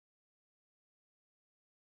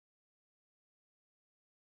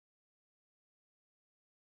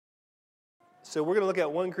So we're going to look at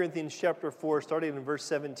 1 Corinthians chapter 4, starting in verse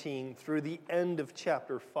 17, through the end of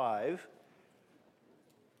chapter 5.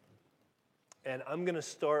 And I'm going to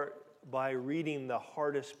start by reading the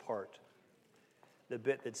hardest part, the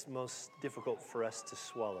bit that's most difficult for us to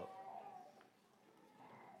swallow.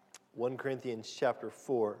 1 Corinthians chapter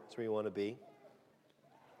 4 is where you want to be.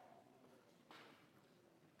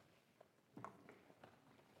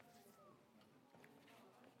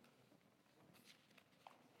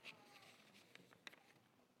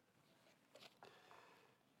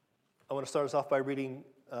 I want to start us off by reading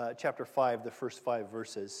chapter 5, the first 5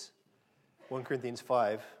 verses. 1 Corinthians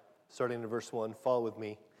 5, starting in verse 1. Follow with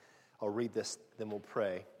me. I'll read this, then we'll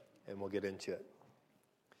pray, and we'll get into it.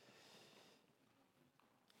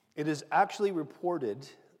 It is actually reported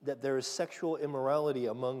that there is sexual immorality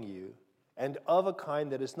among you, and of a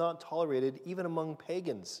kind that is not tolerated even among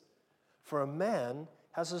pagans. For a man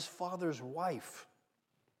has his father's wife,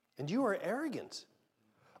 and you are arrogant.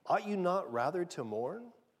 Ought you not rather to mourn?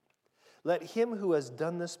 Let him who has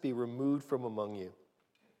done this be removed from among you.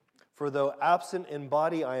 For though absent in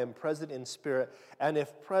body, I am present in spirit, and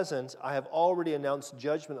if present, I have already announced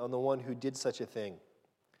judgment on the one who did such a thing.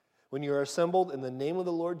 When you are assembled in the name of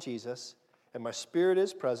the Lord Jesus, and my spirit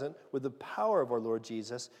is present with the power of our Lord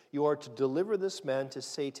Jesus, you are to deliver this man to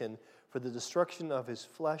Satan for the destruction of his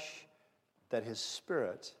flesh, that his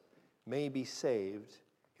spirit may be saved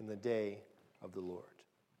in the day of the Lord.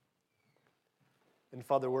 And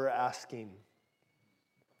Father, we're asking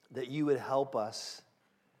that you would help us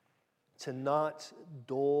to not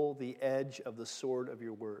dull the edge of the sword of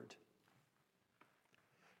your word,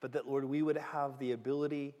 but that, Lord, we would have the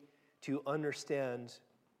ability to understand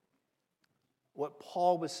what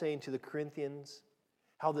Paul was saying to the Corinthians,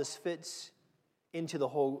 how this fits into the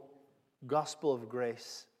whole gospel of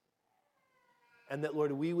grace, and that,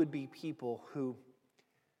 Lord, we would be people who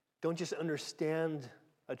don't just understand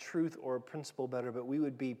a truth or a principle better, but we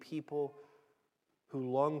would be people who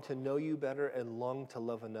long to know you better and long to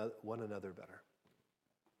love one another better.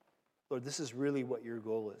 Lord, this is really what your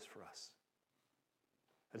goal is for us.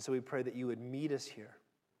 And so we pray that you would meet us here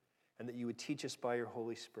and that you would teach us by your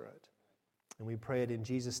Holy Spirit. And we pray it in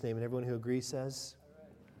Jesus' name. And everyone who agrees says,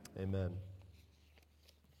 Amen.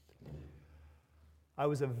 I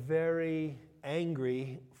was a very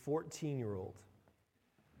angry 14-year-old.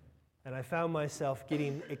 And I found myself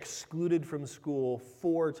getting excluded from school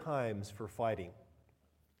 4 times for fighting.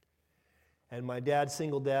 And my dad,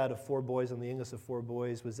 single dad of 4 boys, I'm the youngest of 4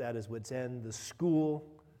 boys, was at his wit's end. The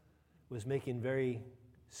school was making giving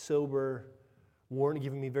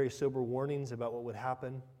me very sober warnings about what would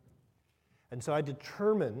happen. And so I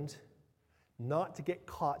determined not to get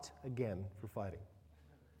caught again for fighting.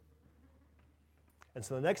 And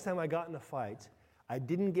so the next time I got in a fight, I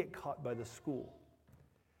didn't get caught by the school.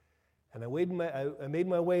 And I made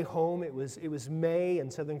my way home. It was May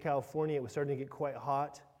in Southern California. It was starting to get quite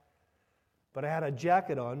hot. But I had a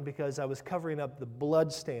jacket on because I was covering up the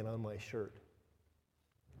blood stain on my shirt.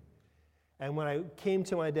 And when I came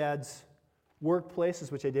to my dad's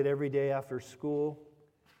workplaces, which I did every day after school,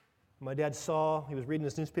 my dad he was reading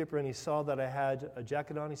his newspaper, and he saw that I had a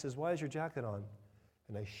jacket on. He says, "Why is your jacket on?"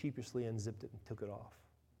 And I sheepishly unzipped it and took it off.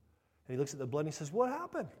 And he looks at the blood and he says, "What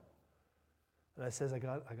happened?" And I says, I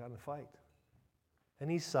got in a fight. And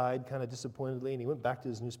he sighed kind of disappointedly, and he went back to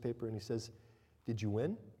his newspaper and he says, "Did you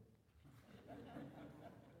win?"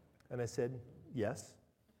 And I said, "Yes."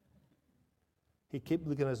 He kept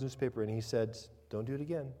looking at his newspaper and he said, "Don't do it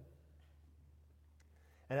again."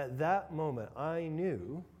 And at that moment, I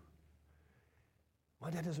knew my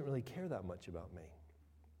dad doesn't really care that much about me.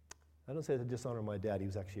 I don't say that to dishonor my dad. He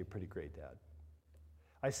was actually a pretty great dad.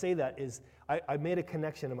 I say that is, I made a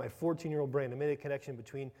connection in my 14-year-old brain. I made a connection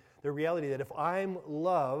between the reality that if I'm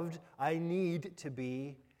loved, I need to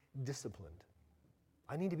be disciplined.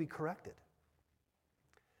 I need to be corrected.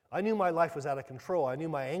 I knew my life was out of control. I knew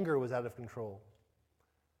my anger was out of control.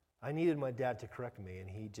 I needed my dad to correct me, and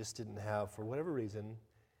he just didn't have, for whatever reason,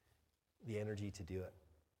 the energy to do it.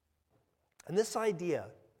 And this idea,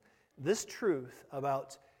 this truth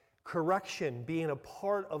about correction being a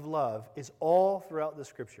part of love is all throughout the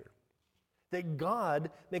Scripture. That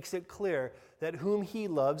God makes it clear that whom he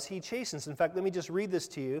loves, he chastens. In fact, let me just read this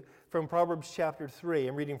to you from Proverbs chapter 3.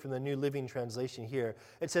 I'm reading from the New Living Translation here.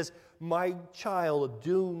 It says, "My child,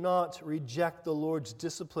 do not reject the Lord's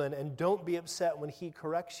discipline, and don't be upset when he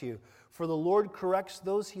corrects you. For the Lord corrects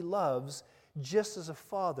those he loves, just as a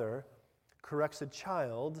father corrects a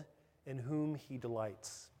child in whom he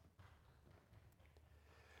delights."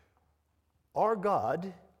 Our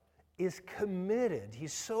God is committed. He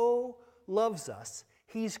so loves us.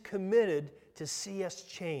 He's committed to see us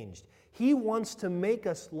changed. He wants to make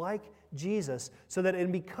us like Jesus so that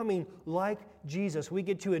in becoming like Jesus, we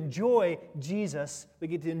get to enjoy Jesus, we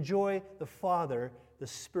get to enjoy the Father, the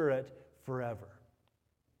Spirit forever.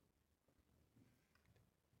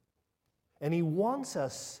 And He wants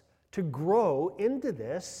us to grow into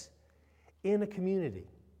this in a community.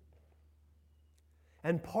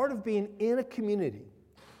 And part of being in a community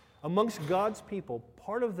amongst God's people,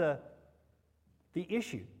 part of the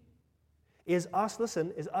issue is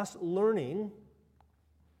us learning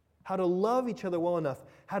how to love each other well enough,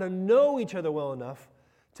 how to know each other well enough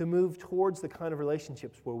to move towards the kind of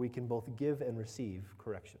relationships where we can both give and receive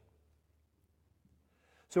correction.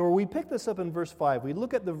 So where we pick this up in verse 5, we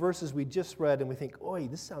look at the verses we just read and we think, "Oi,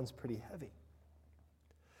 this sounds pretty heavy."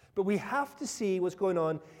 But we have to see what's going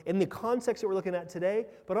on in the context that we're looking at today,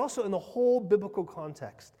 but also in the whole biblical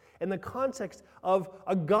context. In the context of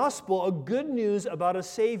a gospel, a good news about a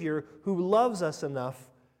Savior who loves us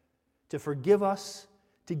enough to forgive us,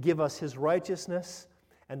 to give us His righteousness,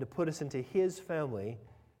 and to put us into His family,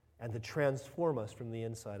 and to transform us from the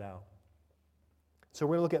inside out. So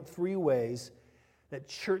we're going to look at 3 ways that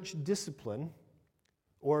church discipline,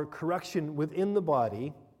 or correction within the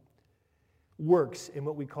body, works in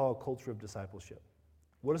what we call a culture of discipleship.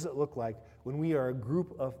 What does it look like when we are a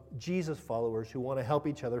group of Jesus followers who want to help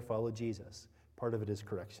each other follow Jesus? Part of it is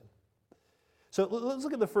correction. So let's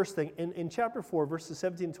look at the first thing. In chapter 4, verses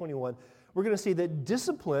 17 and 21, we're going to see that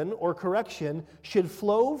discipline or correction should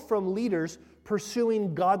flow from leaders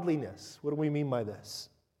pursuing godliness. What do we mean by this?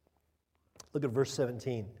 Look at verse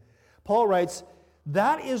 17. Paul writes,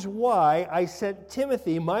 "That is why I sent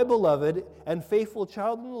Timothy, my beloved and faithful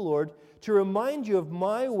child in the Lord, to remind you of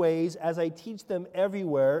my ways as I teach them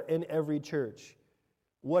everywhere in every church."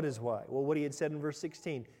 What is why? Well, what he had said in verse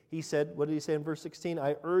 16. He said, what did he say in verse 16?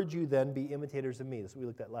 "I urge you then, be imitators of me." That's what we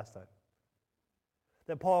looked at last time.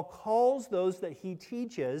 That Paul calls those that he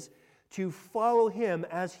teaches to follow him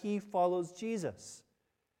as he follows Jesus.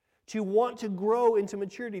 To want to grow into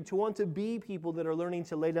maturity, to want to be people that are learning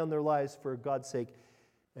to lay down their lives for God's sake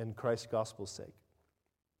and Christ's gospel's sake.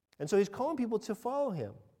 And so he's calling people to follow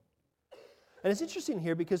him. And it's interesting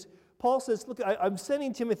here because Paul says, look, I'm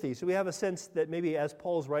sending Timothy. So we have a sense that maybe as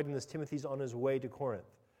Paul's writing this, Timothy's on his way to Corinth.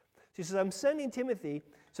 So he says, I'm sending Timothy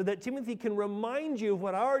so that Timothy can remind you of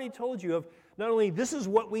what I already told you of, not only this is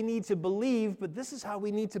what we need to believe, but this is how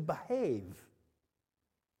we need to behave.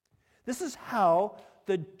 This is how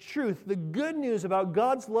the truth, the good news about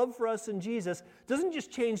God's love for us in Jesus doesn't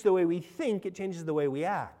just change the way we think, it changes the way we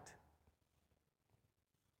act.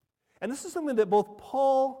 And this is something that both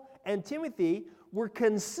Paul and Timothy were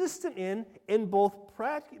consistent in both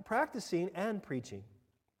practicing and preaching.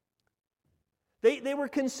 They were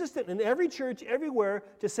consistent in every church, everywhere,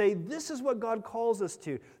 to say, this is what God calls us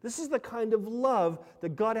to. This is the kind of love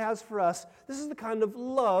that God has for us. This is the kind of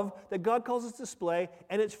love that God calls us to display,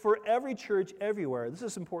 and it's for every church everywhere. This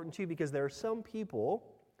is important too because there are some people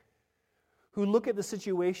who look at the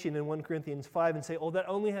situation in 1 Corinthians 5 and say, oh, that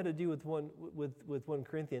only had to do with 1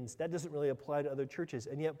 Corinthians. That doesn't really apply to other churches.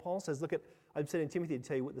 And yet Paul says, look, I'm sending Timothy to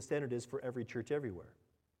tell you what the standard is for every church everywhere.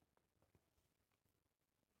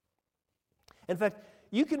 In fact,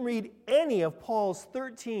 you can read any of Paul's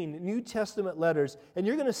 13 New Testament letters, and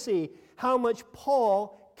you're going to see how much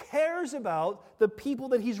Paul cares about the people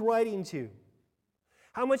that he's writing to.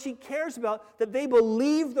 How much he cares about that they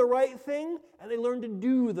believe the right thing and they learn to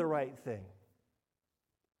do the right thing.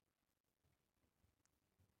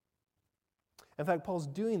 In fact, Paul's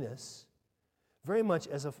doing this very much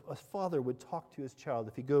as a father would talk to his child.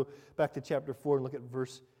 If you go back to chapter 4 and look at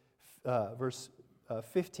verse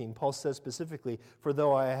 15, Paul says specifically, "For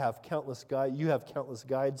though you have countless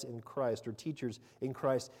guides in Christ," or teachers in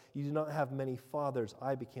Christ, "you do not have many fathers.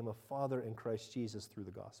 I became a father in Christ Jesus through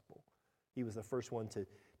the gospel." He was the first one to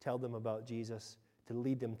tell them about Jesus, to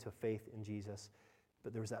lead them to faith in Jesus.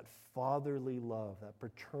 But there was that fatherly love, that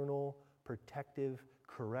paternal, protective,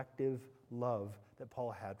 corrective love that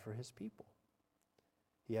Paul had for his people.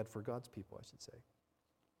 He had for God's people, I should say.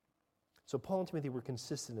 So Paul and Timothy were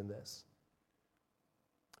consistent in this.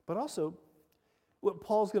 But also, what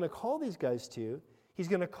Paul's going to call these guys to, he's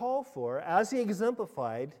going to call for, as he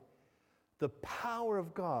exemplified, the power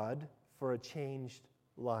of God for a changed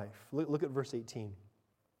life. Look at verse 18.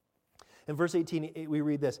 In verse 18, we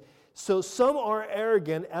read this. "So some are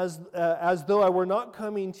arrogant as though I were not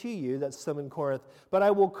coming to you," that's some in Corinth, "but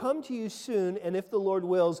I will come to you soon, and if the Lord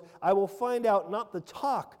wills, I will find out not the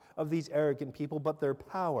talk of these arrogant people, but their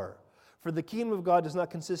power. For the kingdom of God does not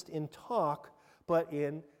consist in talk, but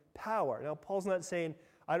in power." Now, Paul's not saying,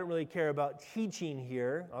 I don't really care about teaching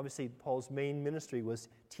here. Obviously, Paul's main ministry was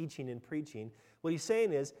teaching and preaching. What he's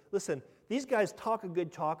saying is, listen, these guys talk a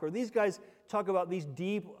good talk, or these guys talk about these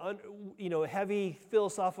deep, heavy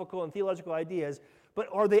philosophical and theological ideas, but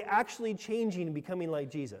are they actually changing and becoming like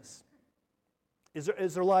Jesus? Are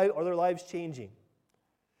their lives changing?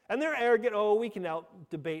 And they're arrogant. Oh, we can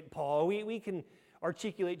out-debate Paul. We can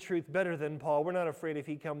articulate truth better than Paul. We're not afraid if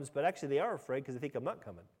he comes, but actually they are afraid because they think I'm not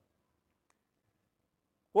coming.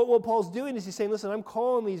 What Paul's doing is he's saying, listen, I'm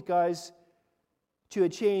calling these guys to a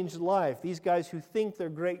changed life. These guys who think they're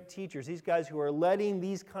great teachers, these guys who are letting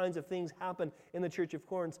these kinds of things happen in the church of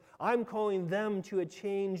Corinth, I'm calling them to a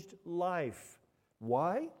changed life.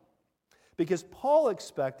 Why? Because Paul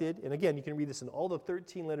expected, and again, you can read this in all the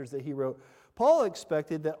 13 letters that he wrote, Paul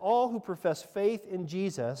expected that all who profess faith in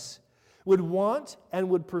Jesus would want and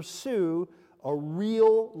would pursue a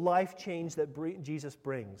real life change that Jesus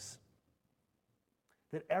brings.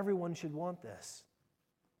 That everyone should want this.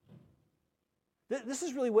 This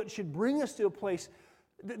is really what should bring us to a place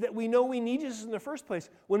that we know we need Jesus in the first place.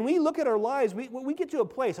 When we look at our lives, we get to a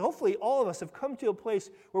place, hopefully all of us have come to a place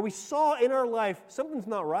where we saw in our life something's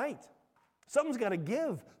not right. Something's got to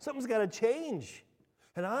give. Something's got to change.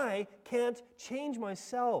 And I can't change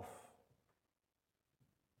myself.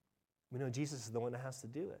 We know Jesus is the one that has to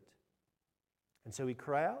do it. And so we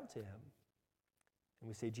cry out to him and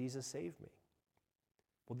we say, Jesus, save me.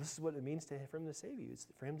 Well, this is what it means for him to save you. It's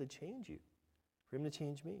for him to change you, for him to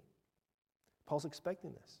change me. Paul's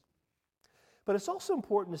expecting this. But it's also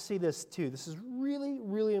important to see this too. This is really,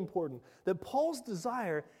 really important. That Paul's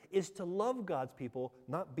desire is to love God's people,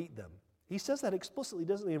 not beat them. He says that explicitly,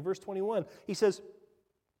 doesn't he? In verse 21, he says,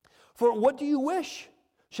 "For what do you wish?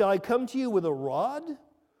 Shall I come to you with a rod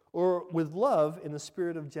or with love in the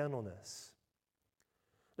spirit of gentleness?"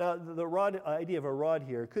 Now, the idea of a rod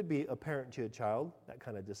here could be a parent to a child, that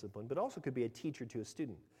kind of discipline, but also could be a teacher to a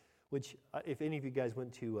student, which, if any of you guys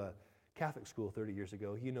went to Catholic school 30 years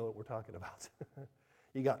ago, you know what we're talking about.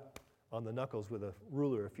 You got on the knuckles with a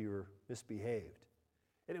ruler if you were misbehaved.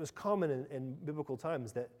 And it was common in biblical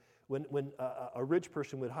times that when a rich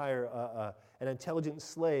person would hire an intelligent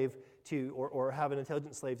slave or have an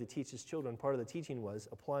intelligent slave to teach his children, part of the teaching was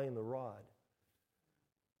applying the rod.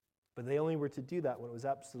 But they only were to do that when it was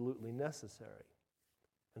absolutely necessary.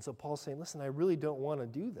 And so Paul's saying, listen, I really don't want to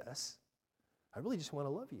do this. I really just want to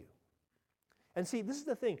love you. And see, this is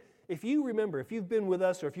the thing. If you remember, if you've been with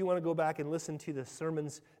us, or if you want to go back and listen to the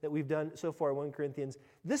sermons that we've done so far in 1 Corinthians,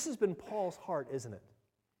 this has been Paul's heart, isn't it?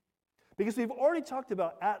 Because we've already talked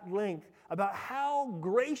about at length about how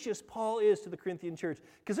gracious Paul is to the Corinthian church.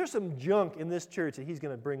 Because there's some junk in this church that he's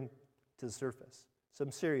going to bring to the surface. Some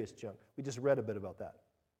serious junk. We just read a bit about that.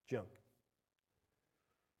 Junk.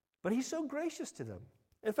 But he's so gracious to them.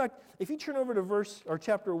 In fact, if you turn over to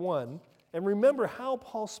chapter 1 and remember how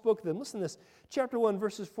Paul spoke to them, listen to this, chapter 1,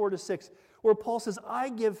 verses 4 to 6, where Paul says,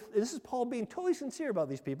 this is Paul being totally sincere about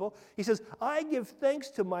these people. He says, I give thanks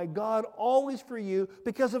to my God always for you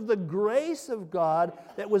because of the grace of God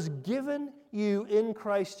that was given you in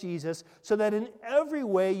Christ Jesus, so that in every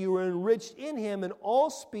way you were enriched in him in all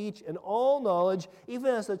speech and all knowledge,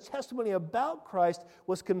 even as the testimony about Christ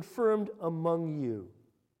was confirmed among you.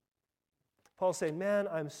 Paul's saying, man,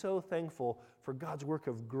 I'm so thankful for God's work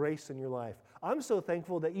of grace in your life. I'm so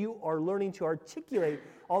thankful that you are learning to articulate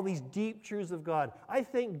all these deep truths of God. I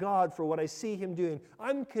thank God for what I see him doing.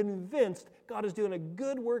 I'm convinced God is doing a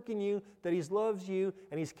good work in you, that he loves you,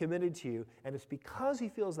 and he's committed to you. And it's because he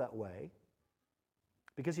feels that way,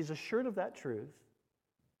 because he's assured of that truth,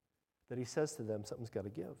 that he says to them, something's got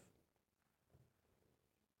to give.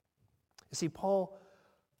 You see, Paul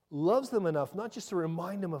loves them enough not just to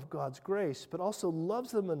remind them of God's grace, but also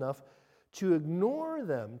loves them enough to ignore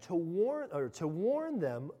them, to warn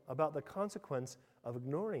them about the consequence of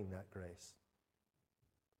ignoring that grace.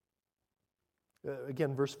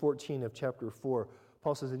 Again, verse 14 of chapter 4,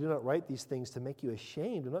 Paul says, I do not write these things to make you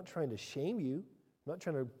ashamed. I'm not trying to shame you. I'm not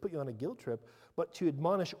trying to put you on a guilt trip, but to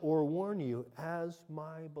admonish or warn you as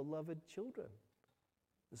my beloved children.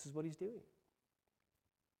 This is what he's doing.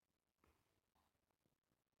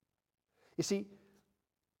 You see,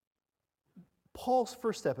 Paul's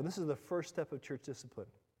first step, and this is the first step of church discipline.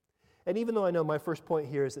 And even though I know my first point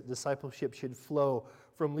here is that discipleship should flow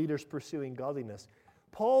from leaders pursuing godliness,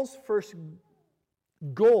 Paul's first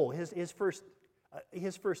goal, the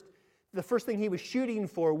first thing he was shooting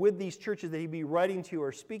for with these churches that he'd be writing to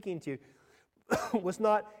or speaking to was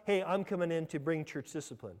not, hey, I'm coming in to bring church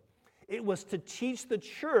discipline. It was to teach the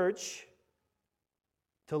church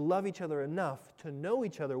to love each other enough, to know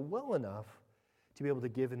each other well enough to be able to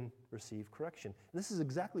give and receive correction. And this is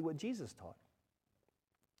exactly what Jesus taught.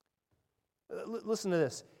 Listen to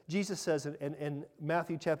this. Jesus says in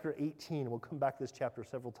Matthew chapter 18, we'll come back to this chapter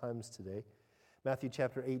several times today. Matthew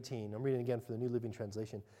chapter 18, I'm reading again from the New Living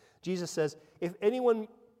Translation. Jesus says, if any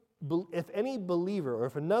believer or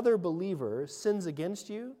if another believer sins against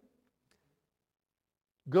you,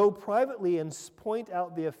 go privately and point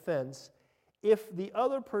out the offense. If the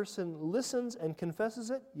other person listens and confesses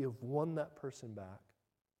it, you've won that person back.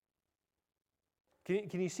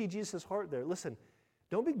 Can you see Jesus' heart there? Listen,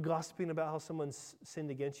 don't be gossiping about how someone's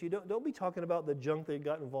sinned against you. Don't be talking about the junk they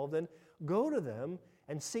got involved in. Go to them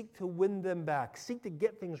and seek to win them back. Seek to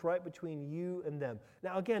get things right between you and them.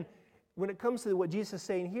 Now again, when it comes to what Jesus is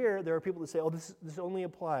saying here, there are people that say, oh, this only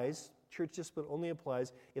applies, church discipline only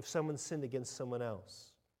applies if someone sinned against someone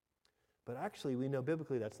else. But actually, we know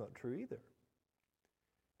biblically that's not true either.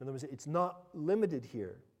 In other words, it's not limited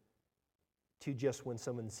here to just when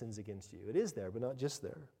someone sins against you. It is there, but not just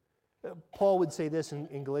there. Paul would say this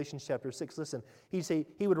in Galatians chapter 6. Listen,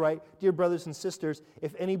 he would write, dear brothers and sisters,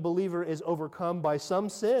 if any believer is overcome by some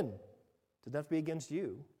sin, it doesn't have to be against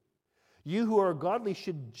you. You who are godly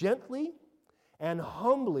should gently and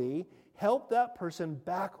humbly help that person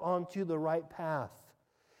back onto the right path.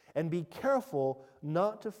 And be careful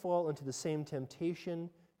not to fall into the same temptation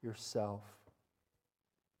yourself.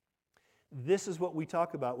 This is what we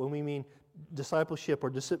talk about when we mean discipleship or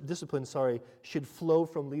discipline, should flow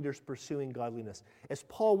from leaders pursuing godliness. As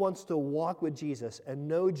Paul wants to walk with Jesus and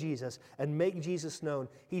know Jesus and make Jesus known,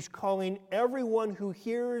 he's calling everyone who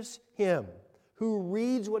hears him, who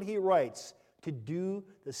reads what he writes, to do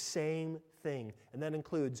the same thing. And that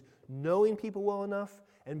includes knowing people well enough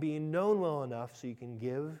and being known well enough so you can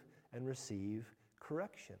give and receive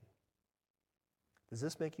correction. Does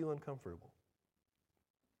this make you uncomfortable?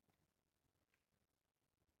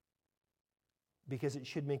 Because it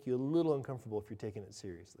should make you a little uncomfortable if you're taking it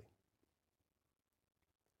seriously.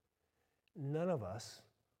 None of us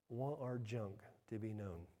want our junk to be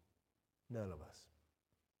known. None of us.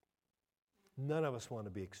 None of us want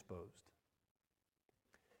to be exposed.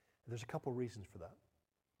 There's a couple reasons for that.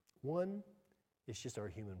 One is just our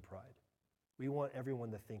human pride. We want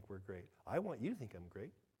everyone to think we're great. I want you to think I'm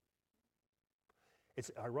great.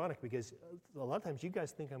 It's ironic because a lot of times you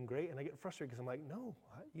guys think I'm great and I get frustrated because I'm like, no,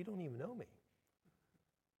 you don't even know me.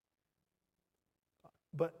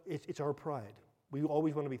 But it's our pride. We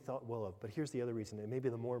always want to be thought well of. But here's the other reason, and maybe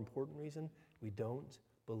the more important reason: we don't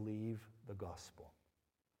believe the gospel.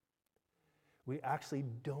 We actually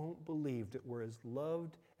don't believe that we're as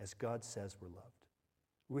loved as God says we're loved.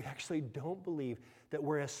 We actually don't believe that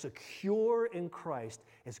we're as secure in Christ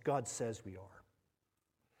as God says we are.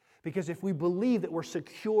 Because if we believe that we're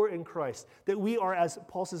secure in Christ, that we are, as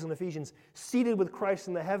Paul says in Ephesians, seated with Christ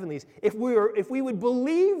in the heavenlies, if we would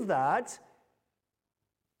believe that,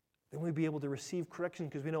 then we'd be able to receive correction,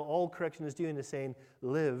 because we know all correction is doing is saying,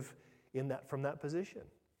 live in that from that position.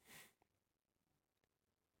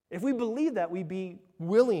 If we believe that, we'd be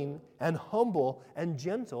willing and humble and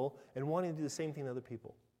gentle and wanting to do the same thing to other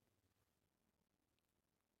people.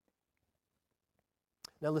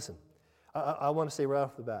 Now listen, I want to say right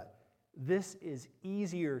off the bat, this is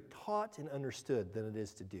easier taught and understood than it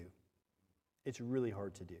is to do. It's really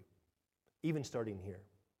hard to do, even starting here.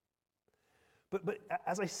 But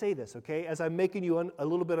as I say this, okay, as I'm making you a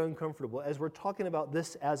little bit uncomfortable, as we're talking about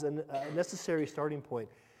this as a necessary starting point,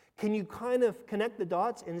 can you kind of connect the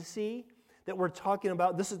dots and see that we're talking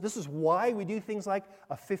about, this is why we do things like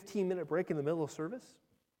a 15-minute break in the middle of service?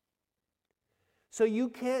 So you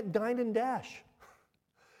can't dine and dash.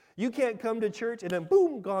 You can't come to church and then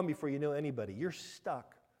boom, gone before you know anybody. You're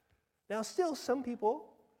stuck. Now still, some people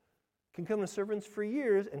can come to sermons for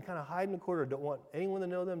years and kind of hide in the corner, don't want anyone to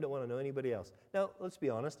know them, don't want to know anybody else. Now, let's be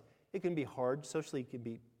honest, it can be hard. Social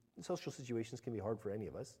situations can be hard for any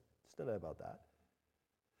of us. There's no doubt about that.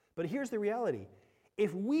 But here's the reality.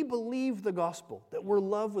 If we believe the gospel, that we're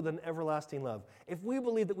loved with an everlasting love, if we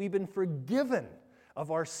believe that we've been forgiven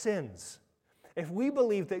of our sins, if we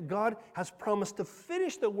believe that God has promised to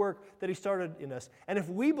finish the work that He started in us, and if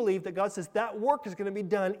we believe that God says that work is going to be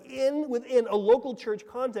done within a local church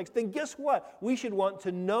context, then guess what? We should want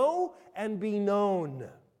to know and be known,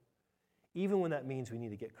 even when that means we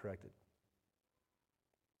need to get corrected.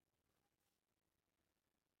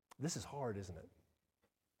 This is hard, isn't it?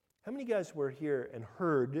 How many guys were here and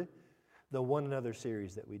heard the One Another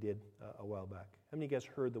series that we did a while back? How many guys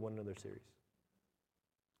heard the One Another series?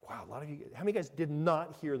 Wow, a lot of you. How many guys did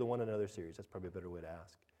not hear the One Another series? That's probably a better way to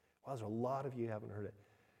ask. Wow, there's a lot of you who haven't heard it.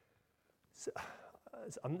 So,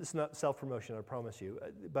 it's not self-promotion, I promise you,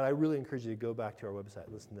 but I really encourage you to go back to our website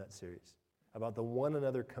and listen to that series about the One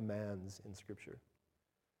Another commands in Scripture,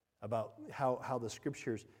 about how the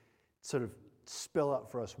Scriptures sort of spell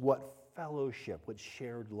out for us what fellowship, what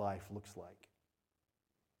shared life looks like.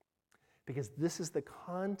 Because this is the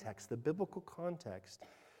context, the biblical context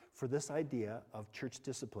for this idea of church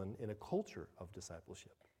discipline in a culture of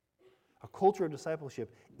discipleship. A culture of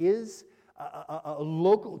discipleship is a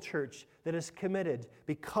local church that is committed,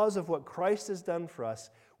 because of what Christ has done for us,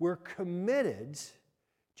 we're committed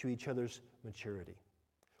to each other's maturity.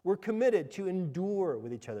 We're committed to endure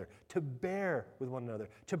with each other, to bear with one another,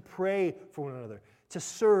 to pray for one another, to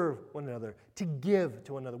serve one another, to give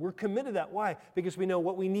to one another. We're committed to that. Why? Because we know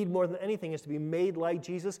what we need more than anything is to be made like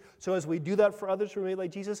Jesus. So as we do that for others, we're made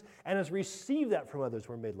like Jesus. And as we receive that from others,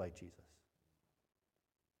 we're made like Jesus.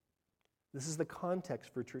 This is the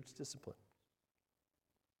context for church discipline.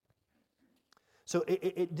 So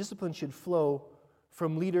discipline should flow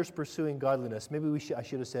from leaders pursuing godliness. Maybe I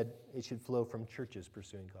should have said it should flow from churches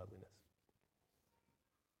pursuing godliness.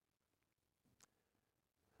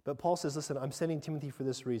 But Paul says, listen, I'm sending Timothy for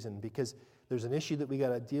this reason, because there's an issue that we got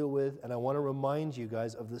to deal with, and I want to remind you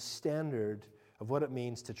guys of the standard of what it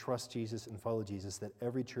means to trust Jesus and follow Jesus that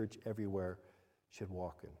every church everywhere should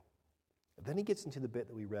walk in. And then he gets into the bit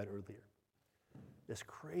that we read earlier, this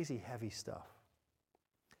crazy heavy stuff.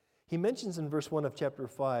 He mentions in verse 1 of chapter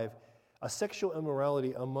 5 a sexual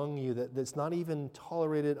immorality among you that's not even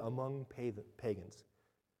tolerated among pagans.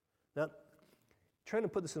 Now, trying to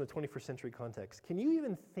put this in a 21st century context, can you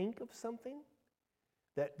even think of something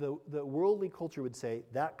that the worldly culture would say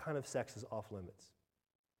that kind of sex is off limits?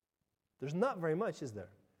 There's not very much, is there?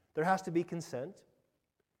 There has to be consent.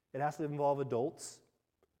 It has to involve adults.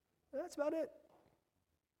 That's about it.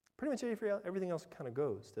 Pretty much everything else kind of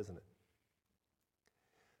goes, doesn't it?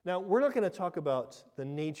 Now, we're not going to talk about the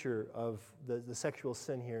nature of the sexual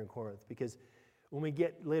sin here in Corinth, because when we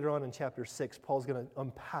get later on in chapter 6, Paul's going to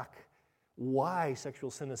unpack why sexual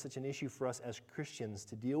sin is such an issue for us as Christians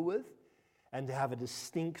to deal with and to have a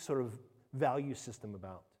distinct sort of value system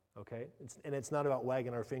about, okay? It's not about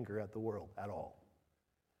wagging our finger at the world at all.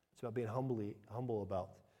 It's about being humble about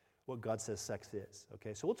what God says sex is,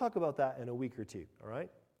 okay? So we'll talk about that in a week or two, all right?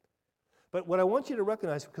 But what I want you to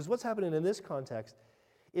recognize, because what's happening in this context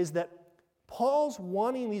is that Paul's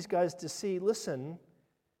wanting these guys to see, listen,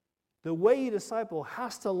 the way you disciple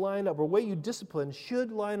has to line up, or the way you discipline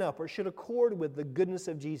should line up or should accord with the goodness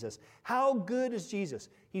of Jesus. How good is Jesus?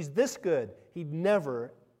 He's this good. He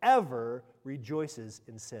never, ever rejoices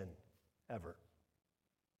in sin. Ever.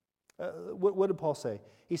 What did Paul say?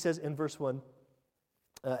 He says in verse 1,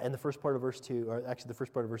 and the first part of verse 2, or actually the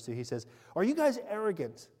first part of verse 2, he says, are you guys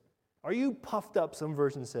arrogant? Are you puffed up, some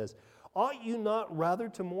version says. Ought you not rather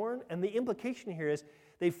to mourn? And the implication here is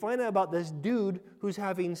they find out about this dude who's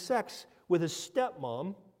having sex with his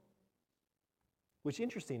stepmom, which,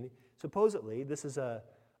 interesting, supposedly this is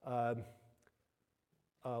one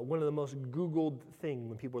of the most Googled things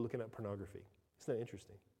when people are looking at pornography. Isn't that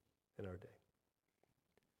interesting in our day?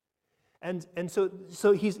 And so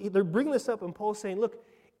they're bringing this up, and Paul's saying, look,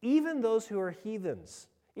 even those who are heathens,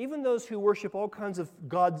 even those who worship all kinds of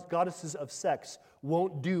goddesses of sex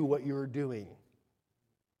won't do what you're doing.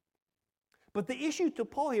 But the issue to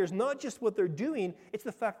Paul here is not just what they're doing, it's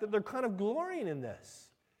the fact that they're kind of glorying in this.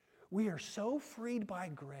 We are so freed by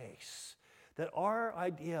grace that our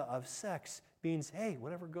idea of sex means, hey,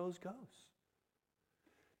 whatever goes, goes.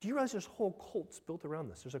 Do you realize there's whole cults built around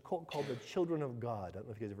this? There's a cult called the Children of God. I don't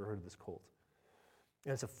know if you guys have ever heard of this cult.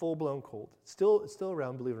 And it's a full-blown cult. It's still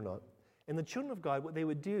around, believe it or not. And the Children of God, what they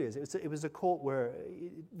would do is, it was a cult where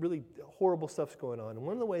really horrible stuff's going on. And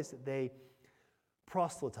one of the ways that they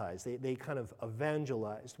proselytized, they kind of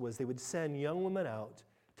evangelized, was they would send young women out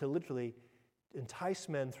to literally entice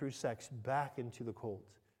men through sex back into the cult.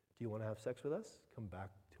 Do you want to have sex with us? Come back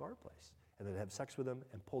to our place. And they'd have sex with them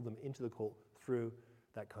and pull them into the cult through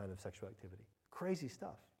that kind of sexual activity. Crazy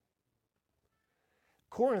stuff.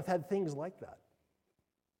 Corinth had things like that,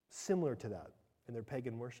 similar to that in their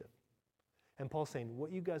pagan worship. And Paul's saying,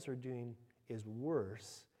 what you guys are doing is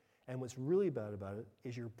worse, and what's really bad about it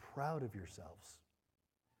is you're proud of yourselves.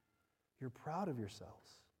 You're proud of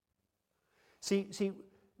yourselves. See,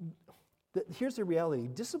 here's the reality.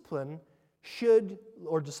 Discipline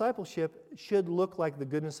or discipleship should look like the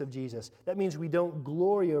goodness of Jesus. That means we don't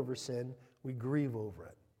glory over sin, we grieve over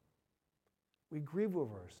it. We grieve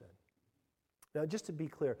over our sin. Now, just to be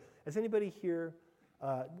clear, has anybody here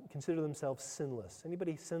consider themselves sinless?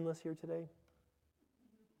 Anybody sinless here today?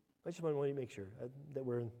 I just want to make sure that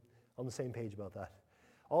we're on the same page about that.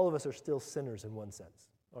 All of us are still sinners in one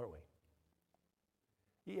sense, aren't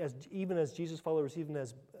we? Even as Jesus followers, even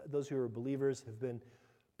as those who are believers have been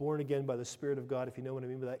born again by the Spirit of God, if you know what I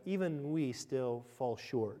mean by that, even we still fall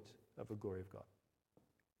short of the glory of God.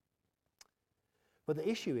 But the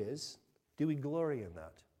issue is, do we glory in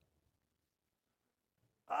that?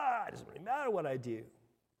 It doesn't really matter what I do.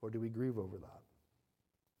 Or do we grieve over that?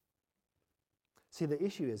 See, the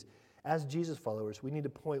issue is, as Jesus followers, we need to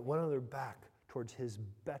point one another back towards his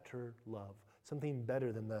better love, something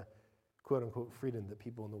better than the quote-unquote freedom that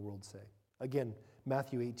people in the world say. Again,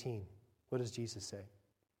 Matthew 18, what does Jesus say?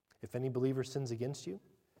 If any believer sins against you,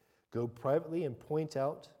 go privately and point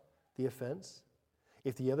out the offense.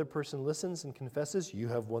 If the other person listens and confesses, you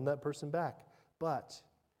have won that person back. But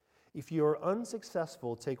if you are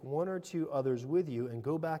unsuccessful, take one or two others with you and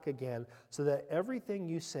go back again, so that everything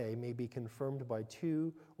you say may be confirmed by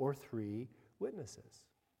 2 or 3 witnesses.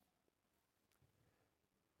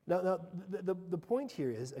 Now the point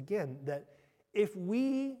here is, again, that if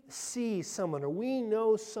we see someone or we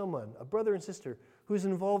know someone, a brother and sister, who's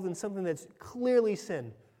involved in something that's clearly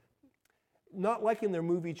sin, not liking their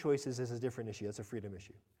movie choices is a different issue. That's a freedom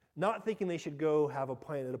issue. Not thinking they should go have a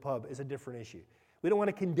pint at a pub is a different issue. We don't want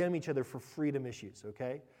to condemn each other for freedom issues,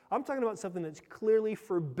 okay? I'm talking about something that's clearly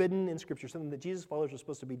forbidden in Scripture, something that Jesus' followers are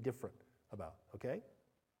supposed to be different about, okay?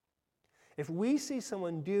 If we see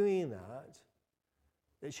someone doing that,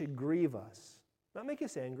 it should grieve us. Not make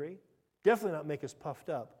us angry, definitely not make us puffed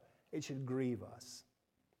up. It should grieve us.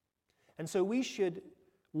 And so we should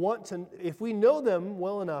want to, if we know them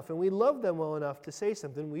well enough and we love them well enough to say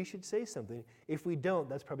something, we should say something. If we don't,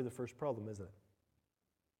 that's probably the first problem, isn't it?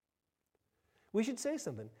 We should say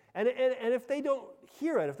something. And if they don't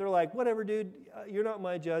hear it, if they're like, whatever, dude, you're not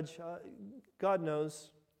my judge. God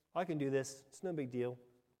knows. I can do this. It's no big deal.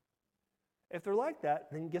 If they're like that,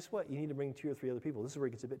 then guess what? You need to bring 2 or 3 other people. This is where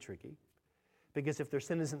it gets a bit tricky. Because if their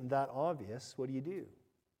sin isn't that obvious, what do?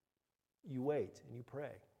 You wait and you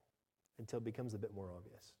pray until it becomes a bit more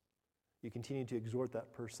obvious. You continue to exhort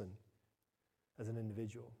that person as an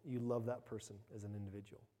individual. You love that person as an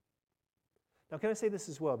individual. Now, can I say this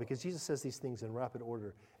as well? Because Jesus says these things in rapid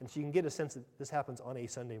order, and so you can get a sense that this happens on a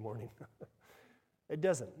Sunday morning. It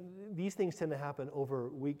doesn't. These things tend to happen over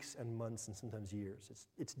weeks and months and sometimes years.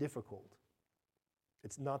 It's difficult.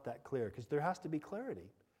 It's not that clear, because there has to be clarity.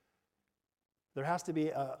 There has to be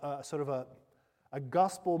a sort of a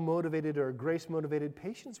gospel-motivated or a grace-motivated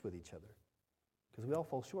patience with each other, because we all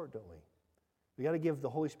fall short, don't we? We got to give the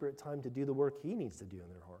Holy Spirit time to do the work he needs to do in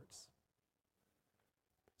their hearts.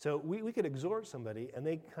 So we could exhort somebody, and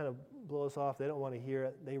they kind of blow us off. They don't want to hear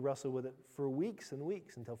it. They wrestle with it for weeks and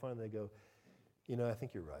weeks until finally they go, I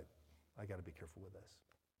think you're right. I got to be careful with this.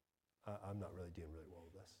 I'm not really doing really well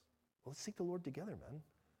with this. Well, let's seek the Lord together, man.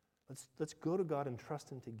 Let's go to God and trust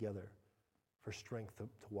him together for strength to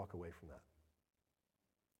walk away from that.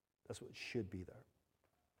 That's what should be there.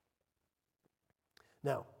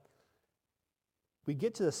 Now, we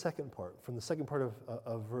get to the second part, from the second part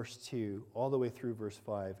of verse 2 all the way through verse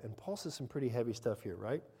 5, and Paul says some pretty heavy stuff here,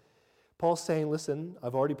 right? Paul's saying, listen,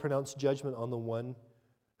 I've already pronounced judgment on the one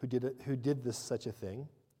who did this such a thing.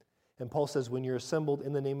 And Paul says, when you're assembled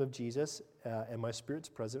in the name of Jesus, and my Spirit's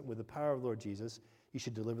present with the power of Lord Jesus, you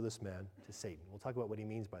should deliver this man to Satan. We'll talk about what he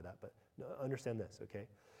means by that, but understand this, okay?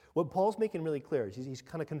 What Paul's making really clear is he's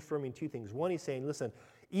kind of confirming 2 things. One, he's saying, listen,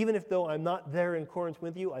 even if though I'm not there in Corinth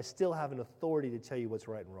with you, I still have an authority to tell you what's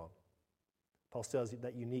right and wrong. Paul still has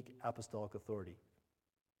that unique apostolic authority.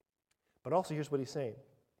 But also, here's what he's saying.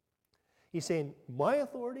 He's saying, my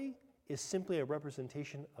authority is simply a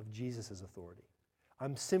representation of Jesus' authority.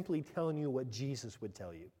 I'm simply telling you what Jesus would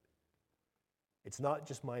tell you. It's not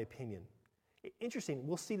just my opinion. Interesting,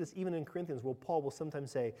 we'll see this even in Corinthians, where Paul will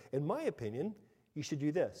sometimes say, in my opinion, you should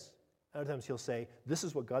do this. Other times he'll say, this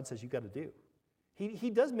is what God says you've got to do.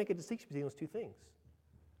 He does make a distinction between those 2 things.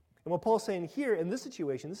 And what Paul's saying here in this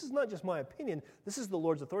situation, this is not just my opinion, this is the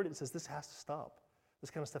Lord's authority that says this has to stop.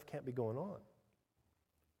 This kind of stuff can't be going on.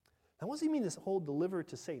 Now, what does he mean, this whole deliver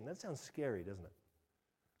to Satan? That sounds scary, doesn't it?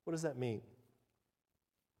 What does that mean?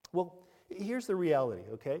 Well, here's the reality,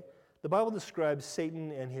 okay? The Bible describes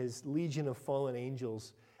Satan and his legion of fallen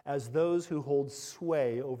angels as those who hold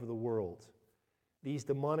sway over the world. These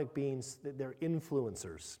demonic beings, they're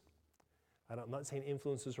influencers. I'm not saying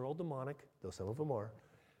influencers are all demonic, though some of them are,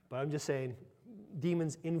 but I'm just saying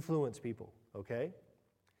demons influence people, okay?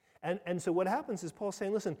 And so what happens is Paul's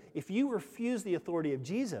saying, listen, if you refuse the authority of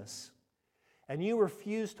Jesus and you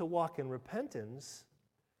refuse to walk in repentance,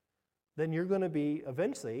 then you're going to be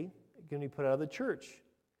eventually going to be put out of the church.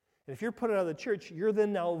 And if you're put out of the church, you're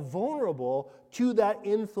then now vulnerable to that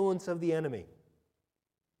influence of the enemy.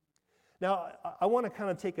 Now, I want to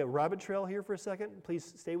kind of take a rabbit trail here for a second.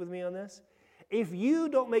 Please stay with me on this. If you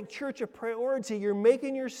don't make church a priority, you're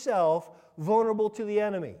making yourself vulnerable to the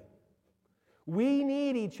enemy. We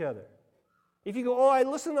need each other. If you go, oh, I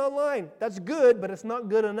listen online, that's good, but it's not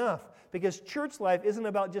good enough. Because church life isn't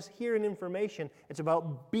about just hearing information. It's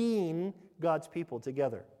about being God's people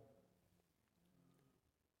together.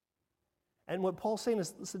 And what Paul's saying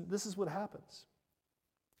is, listen, this is what happens.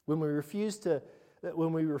 When we refuse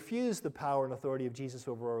the power and authority of Jesus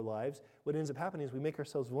over our lives, what ends up happening is we make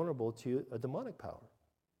ourselves vulnerable to a demonic power.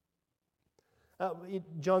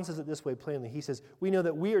 John says it this way plainly. He says, we know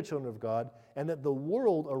that we are children of God and that the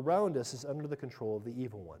world around us is under the control of the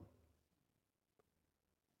evil one.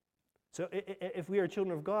 So if we are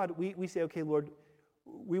children of God, we say, okay, Lord,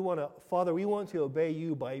 Father, we want to obey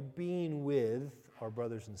you by being with our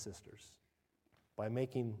brothers and sisters, by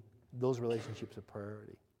making those relationships a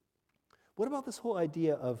priority. What about this whole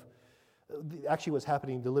idea of actually what's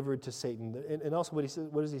happening, delivered to Satan? And also what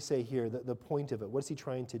does he say here, the point of it? What is he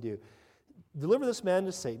trying to do? Deliver this man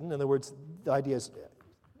to Satan. In other words, the idea is,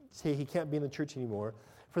 say he can't be in the church anymore,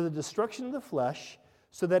 for the destruction of the flesh,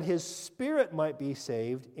 so that his spirit might be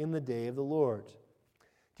saved in the day of the Lord.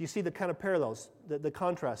 Do you see the kind of parallels, the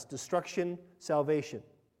contrast? Destruction, salvation.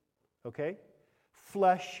 Okay?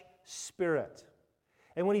 Flesh, spirit.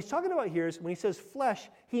 And what he's talking about here is, when he says flesh,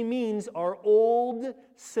 he means our old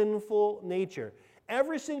sinful nature.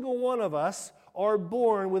 Every single one of us are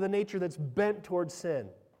born with a nature that's bent towards sin.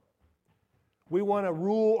 We want to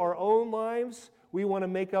rule our own lives. We want to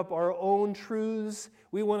make up our own truths.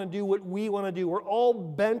 We want to do what we want to do. We're all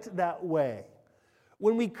bent that way.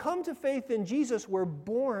 When we come to faith in Jesus, we're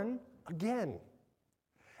born again.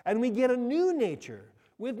 And we get a new nature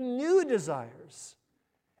with new desires.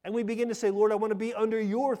 And we begin to say, Lord, I want to be under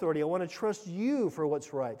your authority. I want to trust you for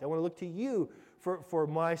what's right. I want to look to you for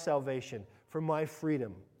my salvation, for my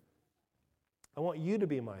freedom. I want you to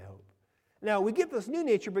be my hope. Now, we get this new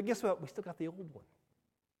nature, but guess what? We still got the old one.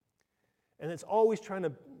 And it's always trying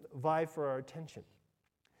to vie for our attention.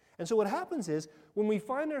 And so what happens is, when we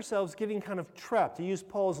find ourselves getting kind of trapped, to use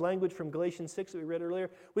Paul's language from Galatians 6 that we read earlier,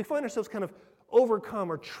 we find ourselves kind of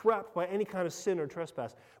overcome or trapped by any kind of sin or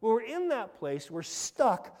trespass. When we're in that place, we're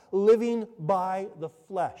stuck living by the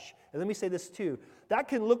flesh. And let me say this too. That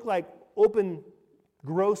can look like open,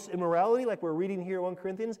 gross immorality, like we're reading here in 1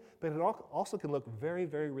 Corinthians, but it also can look very,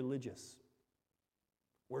 very religious.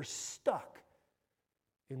 We're stuck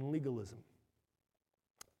in legalism.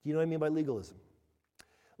 Do you know what I mean by legalism?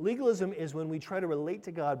 Legalism is when we try to relate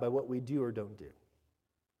to God by what we do or don't do.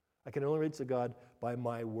 I can only relate to God by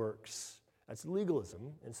my works. That's legalism,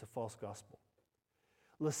 and it's a false gospel.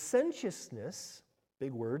 Licentiousness,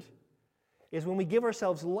 big word, is when we give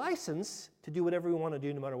ourselves license to do whatever we want to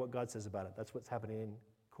do no matter what God says about it. That's what's happening in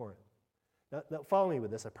Corinth. Now follow me with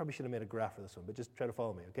this. I probably should have made a graph for this one, but just try to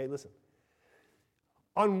follow me, okay? Listen.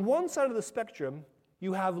 On one side of the spectrum,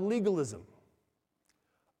 you have legalism.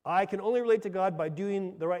 I can only relate to God by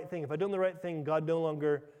doing the right thing. If I do the right thing, God no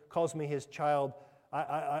longer calls me his child.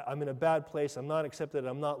 I'm in a bad place. I'm not accepted.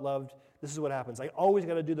 I'm not loved. This is what happens. I always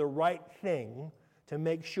got to do the right thing to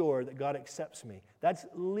make sure that God accepts me. That's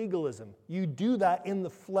legalism. You do that in the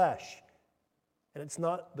flesh, and it's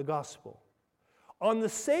not the gospel. On the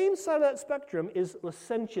same side of that spectrum is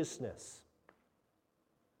licentiousness.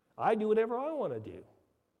 I do whatever I want to do.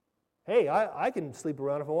 Hey, I can sleep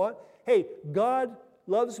around if I want. Hey, God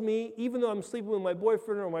loves me even though I'm sleeping with my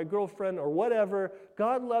boyfriend or my girlfriend or whatever.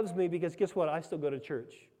 God loves me because guess what? I still go to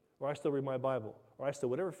church, or I still read my Bible, or I still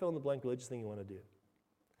whatever fill in the blank religious thing you want to do.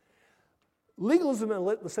 Legalism and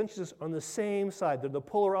licentiousness are on the same side. They're the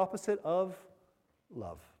polar opposite of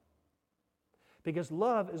love. Because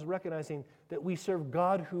love is recognizing that we serve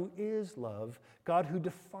God who is love, God who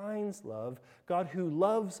defines love, God who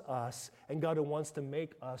loves us, and God who wants to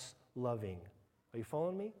make us loving. Are you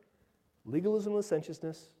following me? Legalism,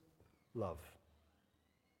 licentiousness, love.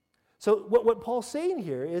 So what Paul's saying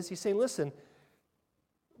here is he's saying, listen,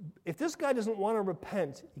 if this guy doesn't want to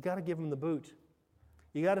repent, you got to give him the boot.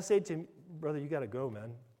 You got to say to him, brother, you got to go,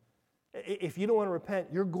 man. If you don't want to repent,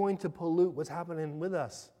 you're going to pollute what's happening with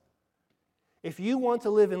us. If you want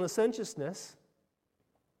to live in licentiousness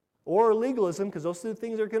or legalism, because those two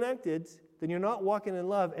things are connected, then you're not walking in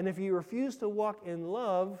love. And if you refuse to walk in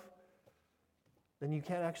love, then you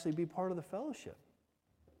can't actually be part of the fellowship.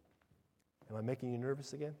 Am I making you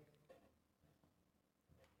nervous again?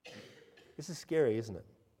 This is scary, isn't it?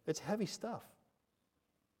 It's heavy stuff.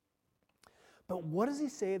 But what does he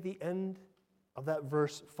say at the end of that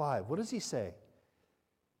verse 5? What does he say?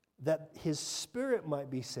 That his spirit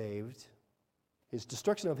might be saved, his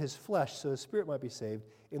destruction of his flesh, so his spirit might be saved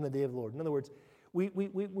in the day of the Lord. In other words, we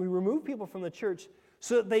remove people from the church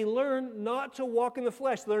so that they learn not to walk in the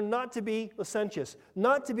flesh, learn not to be licentious,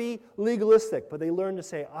 not to be legalistic, but they learn to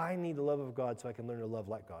say, I need the love of God so I can learn to love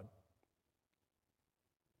like God.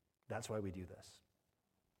 That's why we do this.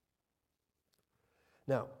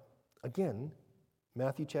 Now, again,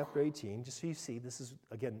 Matthew chapter 18, just so you see, this is,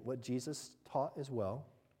 again, what Jesus taught as well.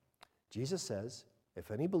 Jesus says, if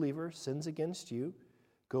any believer sins against you,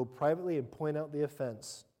 go privately and point out the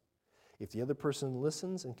offense. If the other person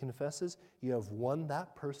listens and confesses, you have won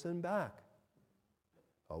that person back.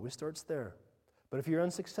 Always starts there. But if you're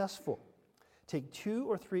unsuccessful, take 2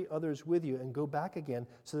 or 3 others with you and go back again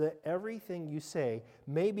so that everything you say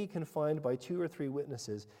may be confined by 2 or 3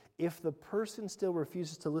 witnesses. If the person still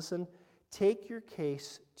refuses to listen, take your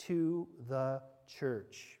case to the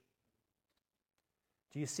church.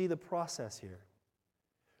 Do you see the process here?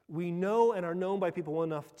 We know and are known by people well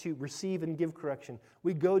enough to receive and give correction.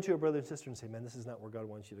 We go to a brother and sister and say, man, this is not where God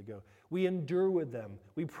wants you to go. We endure with them.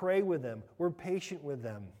 We pray with them. We're patient with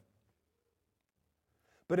them.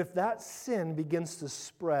 But if that sin begins to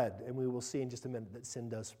spread, and we will see in just a minute that sin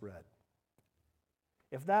does spread,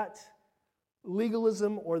 if that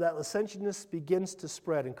legalism or that licentiousness begins to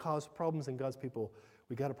spread and cause problems in God's people,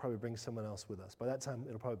 we got to probably bring someone else with us. By that time,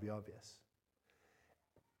 it'll probably be obvious.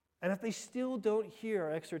 And if they still don't hear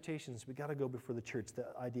our exhortations, we got to go before the church. The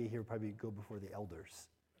idea here would probably go before the elders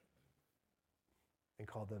and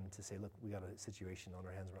call them to say, look, we got a situation on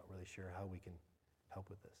our hands. We're not really sure how we can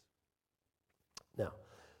help with this. Now,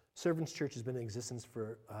 Servants Church has been in existence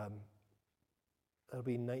for, it'll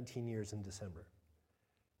be 19 years in December.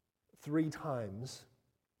 3 times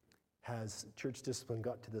has church discipline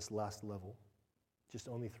got to this last level, just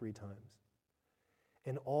only 3 times.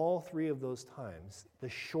 In all 3 of those times, the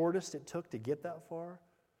shortest it took to get that far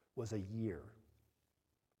was a year.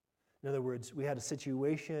 In other words, we had a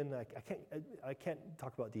situation, I can't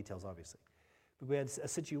talk about details, obviously, but we had a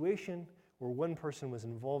situation where one person was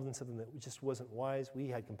involved in something that just wasn't wise. We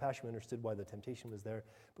had compassion, we understood why the temptation was there,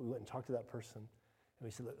 but we went and talked to that person, and we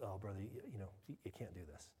said, oh, brother, you can't do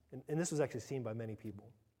this. And this was actually seen by many people.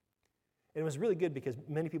 And it was really good because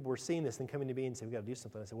many people were seeing this and coming to me and saying, we got to do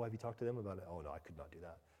something. I said, well, have you talked to them about it? Oh, no, I could not do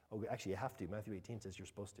that. Oh, actually, you have to. Matthew 18 says you're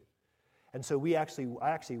supposed to. And so I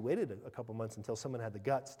actually waited a couple months until someone had the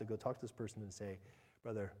guts to go talk to this person and say,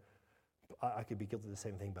 brother, I could be guilty of the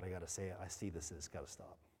same thing, but I got to say it. I see this has got to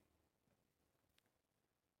stop.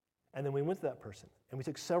 And then we went to that person, and we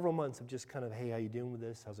took several months of just kind of, hey, how you doing with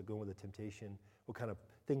this? How's it going with the temptation? What kind of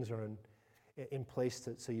things are in place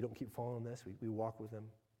so you don't keep following this? We walk with them.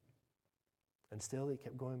 And still, they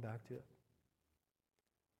kept going back to it.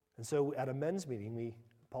 And so at a men's meeting,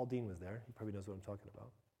 Paul Dean was there. He probably knows what I'm talking about.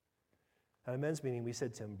 At a men's meeting, we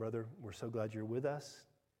said to him, brother, we're so glad you're with us.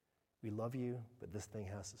 We love you, but this thing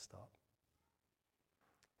has to stop.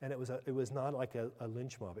 And it was not like a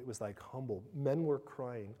lynch mob. It was like humble. Men were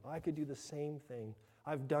crying, I could do the same thing.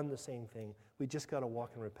 I've done the same thing. We just got to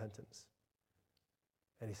walk in repentance.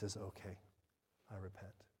 And he says, okay, I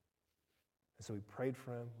repent. And so we prayed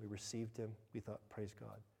for him. We received him. We thought, praise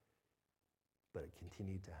God. But it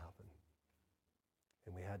continued to happen.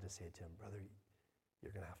 And we had to say to him, brother,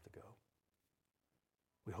 you're going to have to go.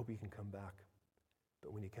 We hope you can come back.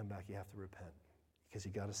 But when you come back, you have to repent. Because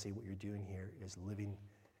you got to see what you're doing here is living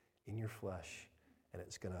in your flesh, and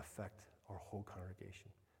it's going to affect our whole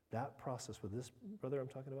congregation. That process with this brother I'm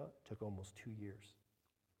talking about took almost 2 years.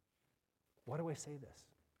 Why do I say this?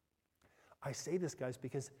 I say this, guys,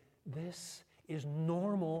 because this is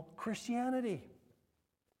normal Christianity.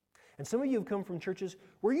 And some of you have come from churches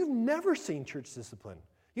where you've never seen church discipline.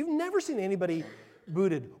 You've never seen anybody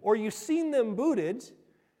booted, or you've seen them booted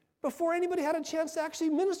before anybody had a chance to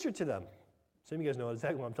actually minister to them. Some of you guys know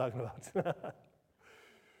exactly what I'm talking about.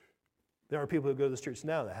 There are people who go to this church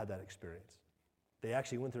now that had that experience. They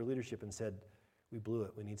actually went through leadership and said, we blew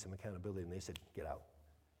it, we need some accountability, and they said, get out.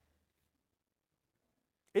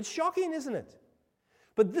 It's shocking, isn't it?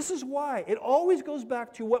 But this is why. It always goes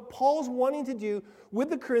back to what Paul's wanting to do with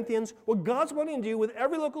the Corinthians, what God's wanting to do with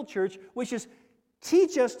every local church, which is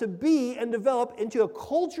teach us to be and develop into a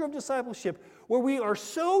culture of discipleship where we are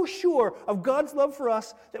so sure of God's love for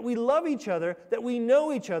us that we love each other, that we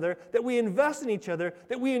know each other, that we invest in each other,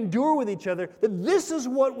 that we endure with each other, that this is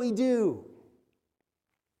what we do.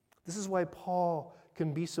 This is why Paul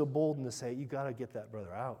can be so bold and to say, you got to get that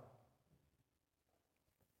brother out.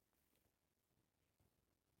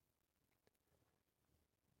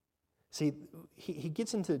 See, he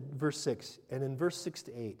gets into verse 6, and in verse 6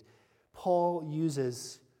 to 8, Paul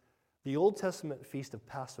uses the Old Testament feast of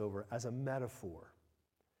Passover as a metaphor.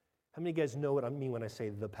 How many of you guys know what I mean when I say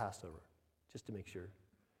the Passover? Just to make sure.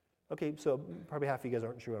 Okay, so probably half of you guys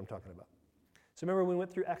aren't sure what I'm talking about. So remember when we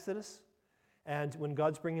went through Exodus? And when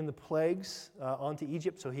God's bringing the plagues onto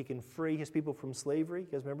Egypt so he can free his people from slavery? You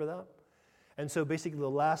guys remember that? And so basically the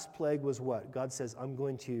last plague was what? God says, I'm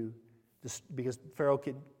going to, because Pharaoh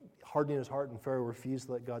hardening his heart, and Pharaoh refused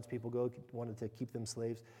to let God's people go, wanted to keep them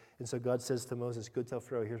slaves. And so God says to Moses, go tell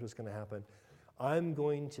Pharaoh, here's what's going to happen. I'm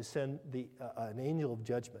going to send an angel of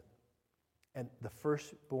judgment, and the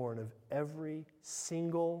firstborn of every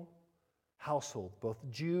single household, both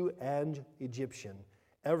Jew and Egyptian,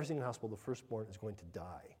 every single household, the firstborn is going to die.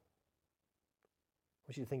 I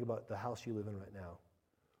want you to think about the house you live in right now.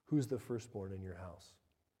 Who's the firstborn in your house?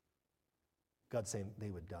 God's saying they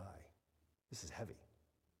would die. This is heavy.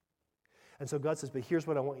 And so God says, but here's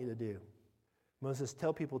what I want you to do. Moses,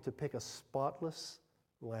 tell people to pick a spotless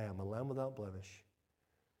lamb, a lamb without blemish,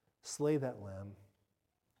 slay that lamb,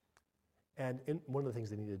 and one of the things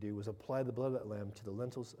they need to do was apply the blood of that lamb to the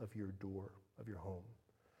lintels of your door, of your home.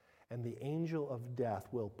 And the angel of death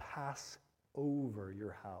will pass over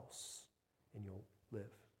your house, and you'll live.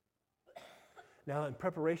 Now, in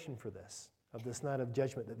preparation for this, of this night of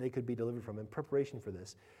judgment that they could be delivered from, in preparation for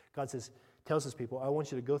this, God tells his people, I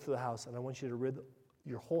want you to go through the house, and I want you to rid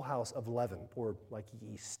your whole house of leaven, or like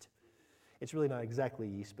yeast. It's really not exactly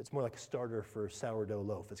yeast, but it's more like a starter for sourdough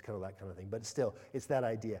loaf. It's kind of that kind of thing. But still, it's that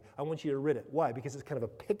idea. I want you to rid it. Why? Because it's kind of a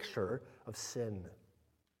picture of sin.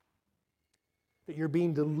 That you're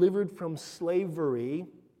being delivered from slavery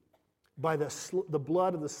by the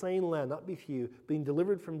blood of the slain lamb, not be few, being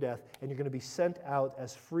delivered from death, and you're going to be sent out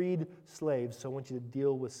as freed slaves, so I want you to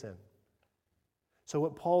deal with sin. So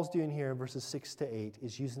what Paul's doing here in verses 6 to 8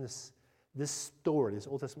 is using this story, this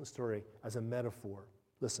Old Testament story, as a metaphor.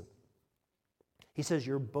 Listen. He says,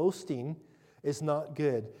 your boasting is not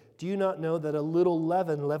good. Do you not know that a little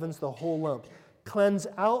leaven leavens the whole lump? Cleanse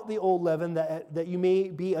out the old leaven that you may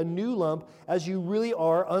be a new lump as you really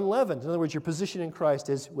are unleavened. In other words, your position in Christ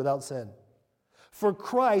is without sin. For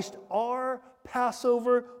Christ, our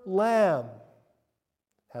Passover lamb,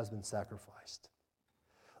 has been sacrificed.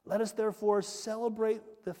 Let us therefore celebrate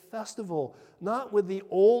the festival, not with the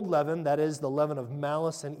old leaven, that is the leaven of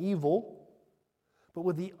malice and evil, but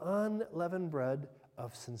with the unleavened bread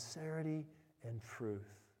of sincerity and truth.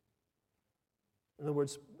 In other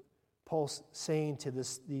words, Paul's saying to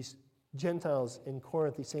these Gentiles in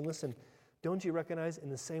Corinth, he's saying, listen, don't you recognize in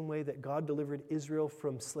the same way that God delivered Israel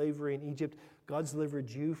from slavery in Egypt, God's delivered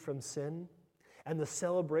you from sin? And the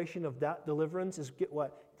celebration of that deliverance is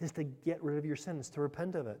is to get rid of your sins, to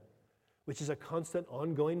repent of it, which is a constant,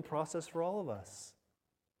 ongoing process for all of us.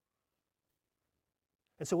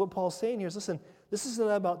 And so what Paul's saying here is, listen, this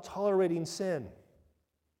isn't about tolerating sin.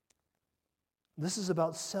 This is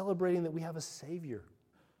about celebrating that we have a Savior.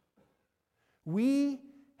 We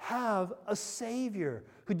have a Savior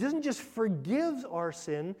who doesn't just forgive our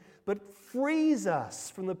sin, but frees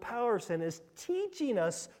us from the power of sin, is teaching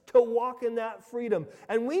us to walk in that freedom.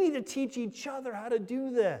 And we need to teach each other how to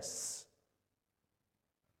do this.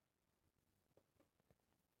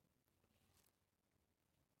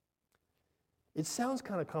 It sounds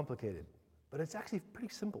kind of complicated, but it's actually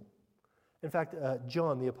pretty simple. In fact,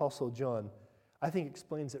 John, the Apostle John, I think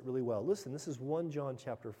explains it really well. Listen, this is 1 John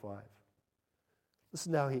chapter 5.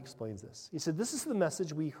 Listen to how he explains this. He said, this is the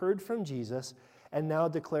message we heard from Jesus and now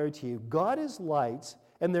declare to you. God is light,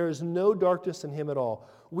 and there is no darkness in him at all.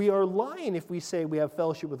 We are lying if we say we have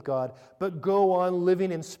fellowship with God, but go on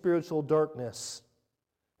living in spiritual darkness.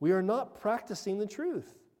 We are not practicing the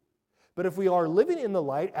truth. But if we are living in the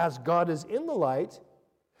light, as God is in the light,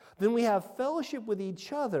 then we have fellowship with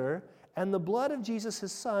each other, and the blood of Jesus,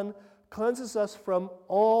 his Son, cleanses us from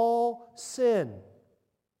all sin.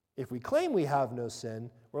 If we claim we have no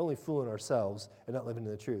sin, we're only fooling ourselves and not living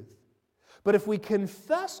in the truth. But if we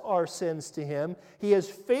confess our sins to him, he is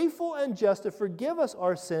faithful and just to forgive us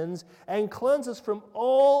our sins and cleanse us from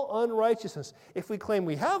all unrighteousness. If we claim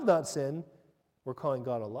we have not sinned, we're calling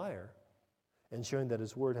God a liar and showing that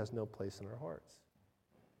his word has no place in our hearts.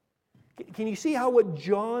 Can you see how what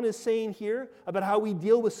John is saying here about how we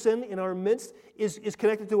deal with sin in our midst is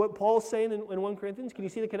connected to what Paul's saying in 1 Corinthians? Can you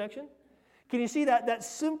see the connection? Can you see that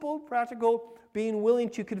simple, practical being willing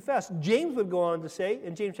to confess? James would go on to say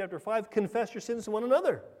in James chapter 5, confess your sins to one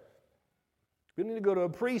another. We don't need to go to a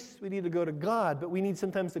priest, we need to go to God, but we need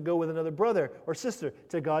sometimes to go with another brother or sister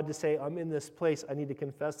to God to say, I'm in this place, I need to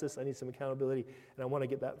confess this, I need some accountability, and I want to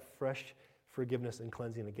get that fresh forgiveness and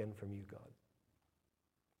cleansing again from you, God.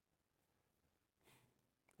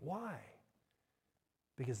 Why?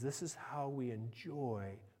 Because this is how we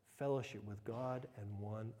enjoy fellowship with God and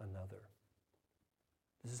one another.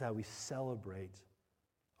 This is how we celebrate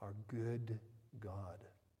our good God.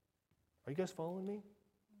 Are you guys following me?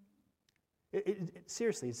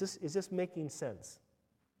 Seriously, is this making sense?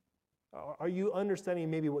 Are you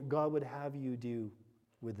understanding maybe what God would have you do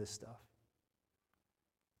with this stuff?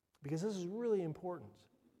 Because this is really important.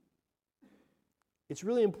 It's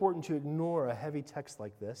really important to ignore a heavy text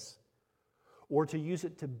like this or to use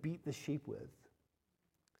it to beat the sheep with.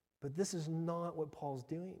 But this is not what Paul's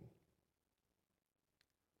doing.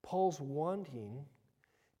 Paul's wanting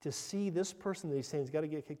to see this person that he's saying has got to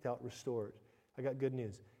get kicked out restored. I got good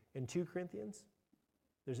news. In 2 Corinthians,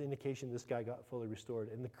 there's an indication this guy got fully restored.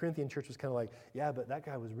 And the Corinthian church was kind of like, yeah, but that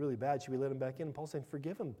guy was really bad. Should we let him back in? And Paul's saying,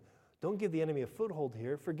 forgive him. Don't give the enemy a foothold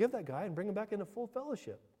here. Forgive that guy and bring him back into full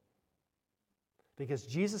fellowship. Because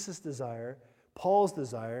Jesus' desire, Paul's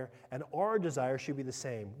desire, and our desire should be the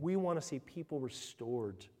same. We want to see people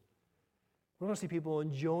restored. We want to see people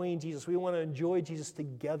enjoying Jesus. We want to enjoy Jesus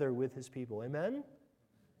together with his people. Amen?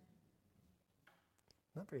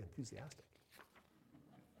 Not very enthusiastic.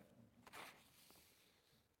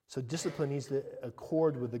 So discipline needs to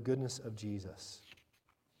accord with the goodness of Jesus.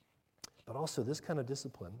 But also this kind of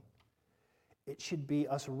discipline, it should be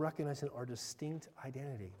us recognizing our distinct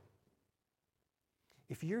identity.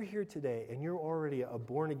 If you're here today and you're already a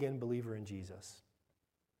born-again believer in Jesus,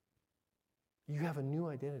 you have a new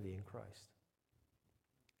identity in Christ.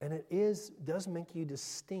 And it does make you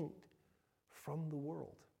distinct from the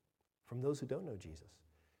world, from those who don't know Jesus.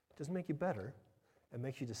 It doesn't make you better, it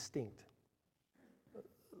makes you distinct.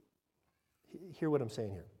 Hear what I'm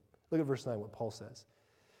saying here. Look at verse 9, what Paul says.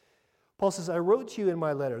 Paul says, I wrote to you in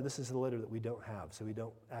my letter. This is the letter that we don't have, so we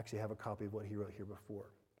don't actually have a copy of what he wrote here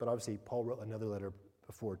before. But obviously, Paul wrote another letter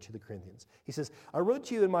before to the Corinthians. He says, I wrote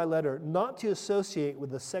to you in my letter not to associate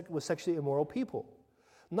with sexually immoral people.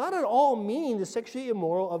 Not at all meaning the sexually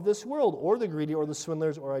immoral of this world, or the greedy, or the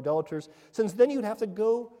swindlers, or idolaters, since then you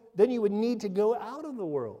would need to go out of the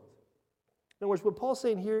world. In other words, what Paul's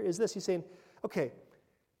saying here is this. He's saying, okay,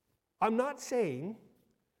 I'm not saying,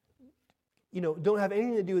 don't have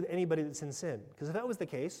anything to do with anybody that's in sin. Because if that was the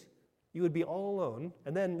case, you would be all alone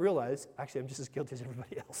and then realize, actually, I'm just as guilty as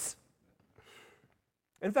everybody else.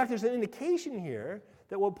 In fact, there's an indication here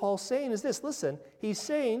that what Paul's saying is this. Listen, he's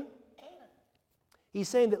saying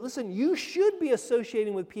that, listen, you should be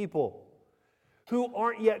associating with people who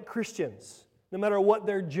aren't yet Christians, no matter what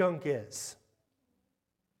their junk is.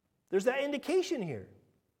 There's that indication here.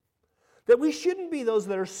 That we shouldn't be those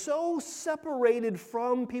that are so separated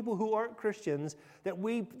from people who aren't Christians that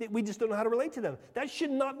we just don't know how to relate to them. That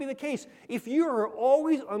should not be the case. If you are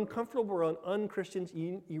always uncomfortable around un-Christians,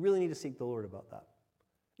 you really need to seek the Lord about that.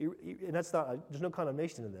 And that's not, there's no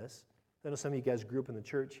condemnation in this. I know some of you guys grew up in the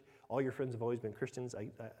church. All your friends have always been Christians.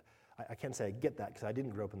 I can't say I get that because I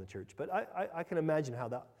didn't grow up in the church. But I can imagine how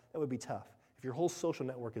that would be tough. If your whole social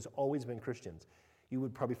network has always been Christians, you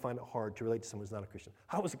would probably find it hard to relate to someone who's not a Christian.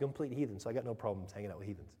 I was a complete heathen, so I got no problems hanging out with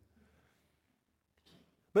heathens.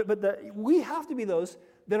 But we have to be those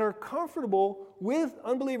that are comfortable with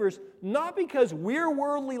unbelievers, not because we're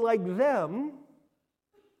worldly like them,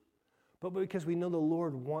 but because we know the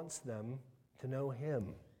Lord wants them to know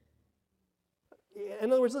Him. In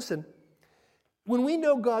other words, listen, when we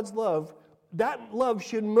know God's love, that love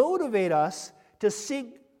should motivate us to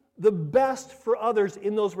seek the best for others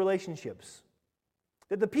in those relationships.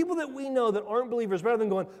 That the people that we know that aren't believers, rather than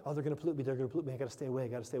going, oh, they're going to pollute me, I got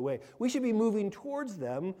to stay away, we should be moving towards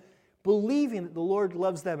them, believing that the Lord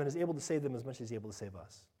loves them and is able to save them as much as He's able to save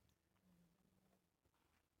us.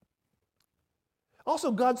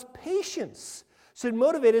 Also, God's patience should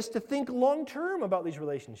motivate us to think long-term about these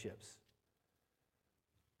relationships.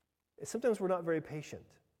 Sometimes we're not very patient.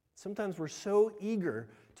 Sometimes we're so eager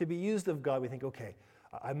to be used of God, we think, okay,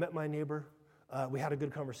 I met my neighbor, we had a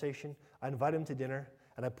good conversation, I invited him to dinner,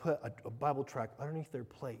 and I put a Bible tract underneath their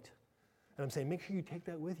plate. And I'm saying, make sure you take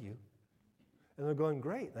that with you. And they're going,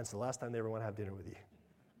 great, that's the last time they ever want to have dinner with you.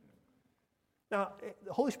 Now,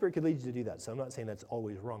 the Holy Spirit could lead you to do that, so I'm not saying that's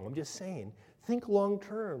always wrong. I'm just saying, think long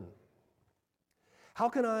term. How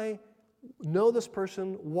can I know this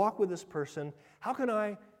person, walk with this person? How can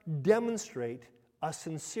I demonstrate a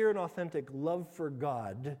sincere and authentic love for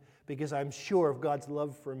God because I'm sure of God's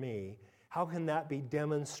love for me? How can that be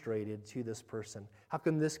demonstrated to this person? How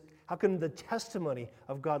can the testimony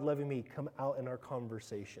of God loving me come out in our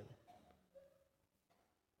conversation?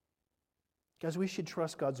 Guys, we should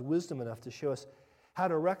trust God's wisdom enough to show us how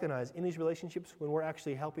to recognize in these relationships when we're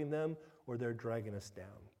actually helping them or they're dragging us down.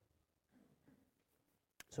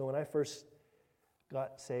 So when I first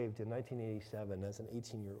got saved in 1987 as an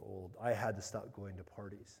 18-year-old, I had to stop going to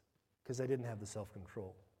parties because I didn't have the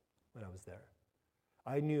self-control when I was there.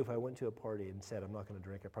 I knew if I went to a party and said, I'm not going to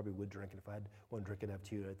drink, I probably would drink. And if I had one drink, I'd have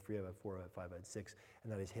two, I'd have three, I'd have four, I'd have five, I'd have six.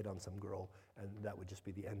 And then I'd hit on some girl, and that would just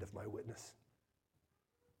be the end of my witness.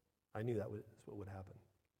 I knew that was what would happen.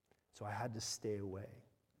 So I had to stay away.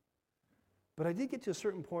 But I did get to a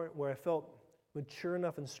certain point where I felt mature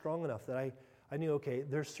enough and strong enough that I knew, okay,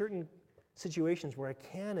 there's certain situations where I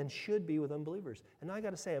can and should be with unbelievers. And I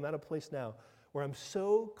got to say, I'm at a place now where I'm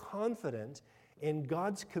so confident in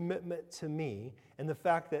God's commitment to me and the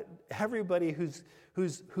fact that everybody who's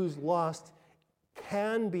lost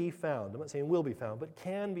can be found. I'm not saying will be found, but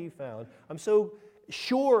can be found. I'm so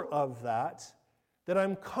sure of that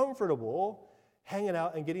I'm comfortable hanging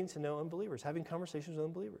out and getting to know unbelievers, having conversations with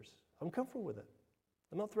unbelievers. I'm comfortable with it.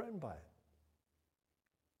 I'm not threatened by it.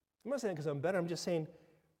 I'm not saying because I'm better. I'm just saying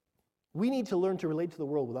we need to learn to relate to the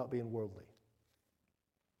world without being worldly.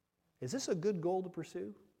 Is this a good goal to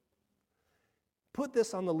pursue? Put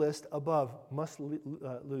this on the list above must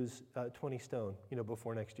lose 20 stone,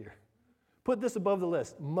 before next year. Put this above the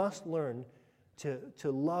list. Must learn to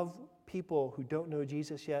love people who don't know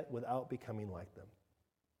Jesus yet without becoming like them.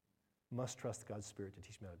 Must trust God's Spirit to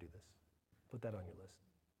teach me how to do this. Put that on your list.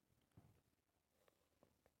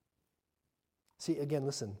 See, again,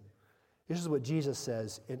 listen. This is what Jesus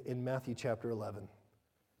says in Matthew chapter 11.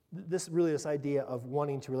 This idea of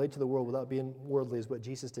wanting to relate to the world without being worldly is what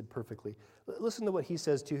Jesus did perfectly. Listen to what he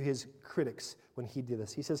says to his critics when he did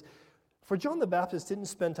this. He says, "For John the Baptist didn't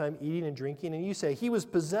spend time eating and drinking, and you say he was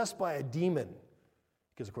possessed by a demon."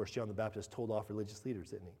 Because, of course, John the Baptist told off religious leaders,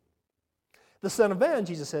 didn't he? "The Son of Man,"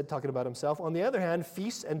 Jesus said, talking about himself, "on the other hand,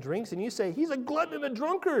 feasts and drinks, and you say he's a glutton and a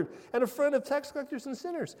drunkard and a friend of tax collectors and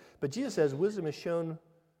sinners." But Jesus says wisdom is shown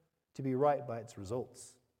to be right by its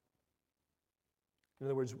results. In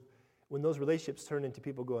other words, when those relationships turn into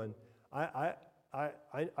people going, I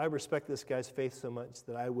respect this guy's faith so much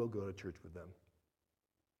that I will go to church with them.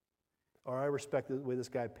 Or I respect the way this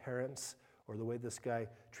guy parents, or the way this guy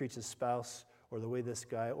treats his spouse, or the way this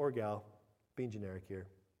guy or gal, being generic here.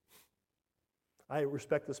 I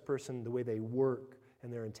respect this person the way they work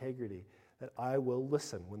and their integrity, that I will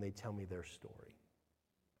listen when they tell me their story.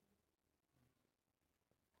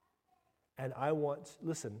 And I'm going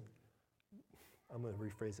to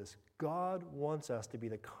rephrase this. God wants us to be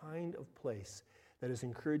the kind of place that is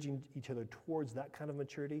encouraging each other towards that kind of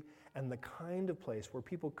maturity, and the kind of place where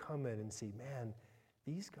people come in and see, man,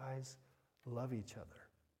 these guys love each other.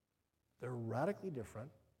 They're radically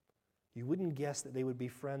different. You wouldn't guess that they would be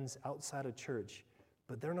friends outside of church,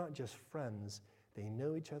 but they're not just friends. They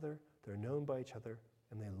know each other, they're known by each other,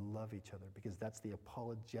 and they love each other, because that's the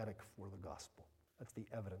apologetic for the gospel. That's the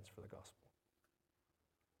evidence for the gospel.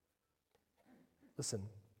 Listen,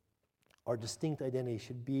 our distinct identity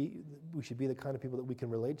we should be the kind of people that we can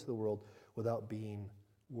relate to the world without being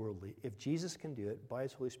worldly. If Jesus can do it, by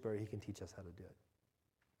his Holy Spirit, he can teach us how to do it.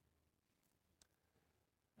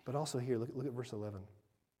 But also here, look at verse 11.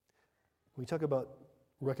 When we talk about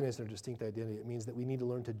recognizing our distinct identity, it means that we need to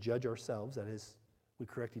learn to judge ourselves, that is, we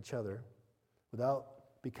correct each other,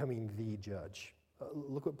 without becoming the judge.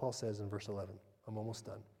 Look what Paul says in verse 11. I'm almost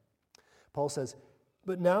done. Paul says,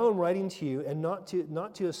 "But now I'm writing to you, and not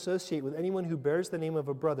to associate with anyone who bears the name of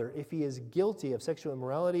a brother, if he is guilty of sexual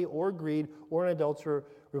immorality or greed or an adulterer,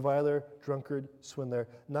 reviler, drunkard, swindler,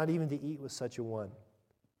 not even to eat with such a one."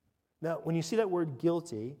 Now, when you see that word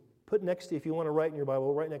guilty, put next to, if you want to write in your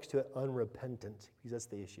Bible, write next to it unrepentant, because that's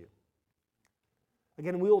the issue.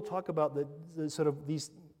 Again, we will talk about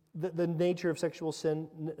the nature of sexual sin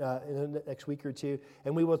in the next week or two,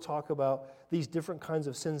 and we will talk about these different kinds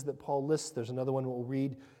of sins that Paul lists. There's another one we'll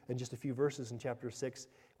read in just a few verses in chapter 6.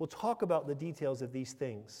 We'll talk about the details of these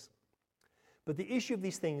things. But the issue of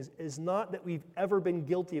these things is not that we've ever been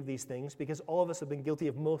guilty of these things, because all of us have been guilty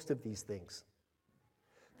of most of these things.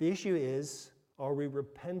 The issue is, are we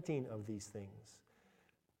repenting of these things?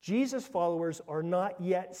 Jesus' followers are not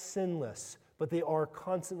yet sinless, but they are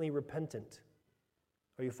constantly repentant.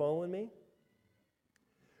 Are you following me?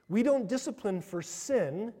 We don't discipline for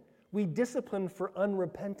sin, we discipline for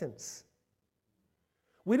unrepentance.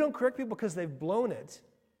 We don't correct people because they've blown it.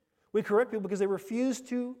 We correct people because they refuse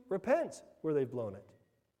to repent where they've blown it.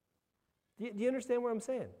 Do you understand what I'm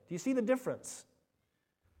saying? Do you see the difference?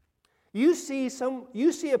 You see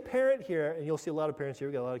a parent here, and you'll see a lot of parents here,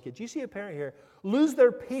 we've got a lot of kids. You see a parent here lose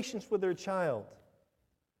their patience with their child.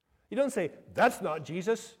 You don't say, "That's not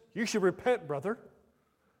Jesus. You should repent, brother."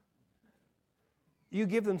 You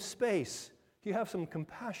give them space. You have some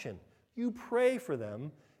compassion. You pray for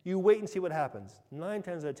them. You wait and see what happens. 9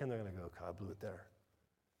 times out of 10, they're going to go, "God, I blew it there."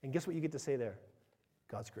 And guess what you get to say there?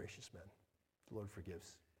 "God's gracious, man. The Lord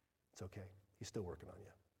forgives. It's okay. He's still working on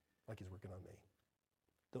you, like he's working on me."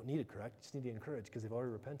 Don't need to correct, just need to encourage, because they've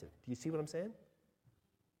already repented. Do you see what I'm saying?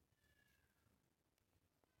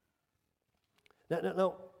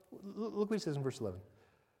 Now, look what he says in verse 11.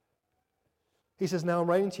 He says, "Now I'm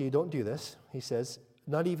writing to you, don't do this." He says,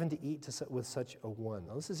 not even to eat with such a one.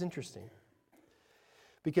 Now, this is interesting.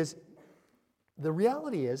 Because the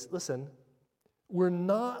reality is, listen, we're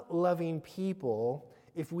not loving people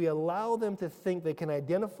if we allow them to think they can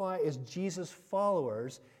identify as Jesus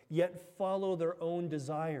followers, yet follow their own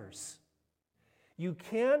desires. You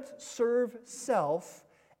can't serve self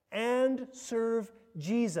and serve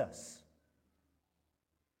Jesus.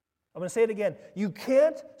 I'm going to say it again. You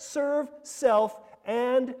can't serve self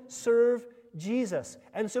and serve Jesus.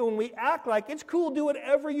 And so when we act like it's cool, do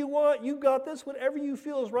whatever you want, you got this, whatever you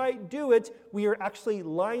feel is right, do it, we are actually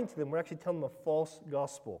lying to them. We're actually telling them a false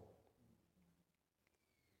gospel.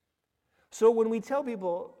 So when we tell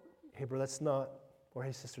people, hey, bro, that's not, or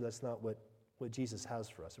hey, sister, that's not what Jesus has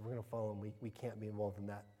for us. If we're going to follow him, we can't be involved in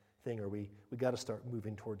that thing, or we got to start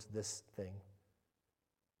moving towards this thing.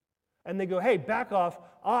 And they go, hey, back off.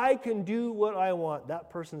 I can do what I want. That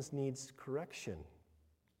person needs correction.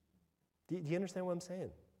 Do you understand what I'm saying?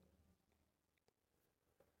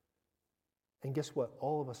 And guess what?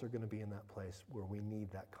 All of us are going to be in that place where we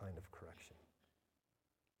need that kind of correction.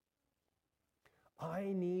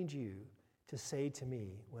 I need you to say to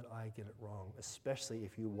me when I get it wrong, especially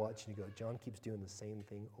if you watch and you go, John keeps doing the same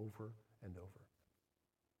thing over and over.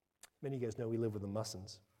 Many of you guys know we live with the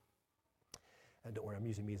Mussons. And don't worry, I'm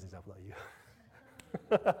using me as an example, not you.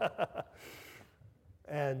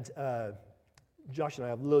 And Josh and I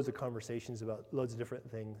have loads of conversations about loads of different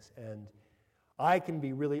things, and I can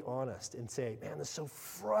be really honest and say, man, this so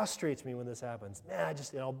frustrates me when this happens. And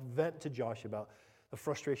I'll vent to Josh about the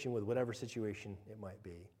frustration with whatever situation it might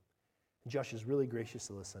be. And Josh is really gracious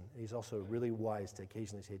to listen, and he's also really wise to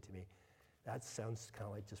occasionally say to me, that sounds kind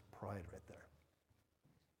of like just pride right there.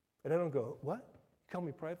 And I don't go, what? You call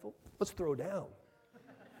me prideful? Let's throw down.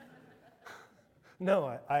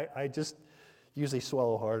 No, I just usually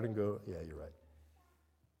swallow hard and go, yeah, you're right.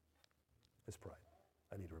 It's pride.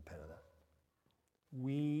 I need to repent of that.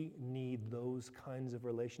 We need those kinds of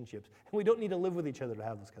relationships. And we don't need to live with each other to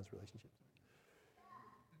have those kinds of relationships.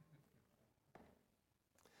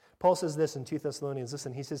 Paul says this in 2 Thessalonians.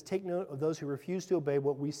 Listen, he says, take note of those who refuse to obey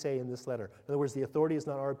what we say in this letter. In other words, the authority is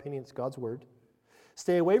not our opinion, it's God's word.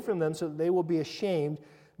 Stay away from them so that they will be ashamed.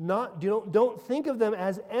 Don't think of them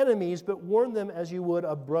as enemies, but warn them as you would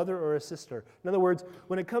a brother or a sister. In other words,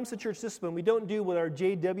 when it comes to church discipline, we don't do what our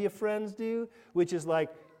JW friends do, which is like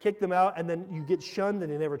kick them out and then you get shunned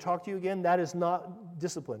and they never talk to you again. That is not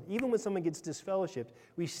discipline. Even when someone gets disfellowshipped,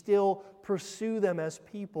 we still pursue them as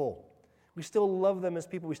people. We still love them as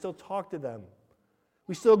people. We still talk to them.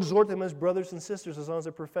 We still exhort them as brothers and sisters as long as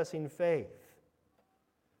they're professing faith.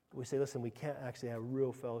 But we say, listen, we can't actually have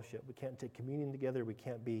real fellowship. We can't take communion together. We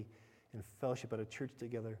can't be in fellowship at a church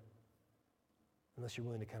together unless you're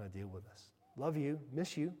willing to kind of deal with us. Love you,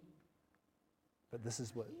 miss you, but this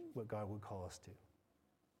is what God would call us to.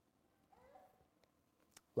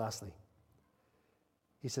 Lastly,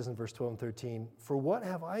 he says in verse 12 and 13, for what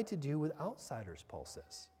have I to do with outsiders, Paul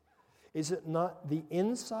says. Is it not the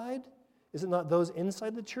inside? Is it not those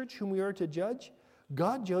inside the church whom we are to judge?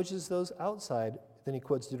 God judges those outside. Then he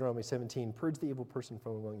quotes Deuteronomy 17, purge the evil person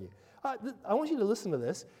from among you. I want you to listen to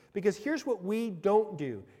this, because here's what we don't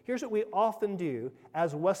do. Here's what we often do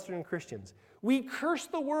as Western Christians. We curse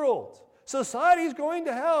the world. Society's going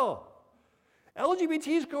to hell.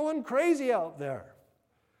 LGBT's going crazy out there.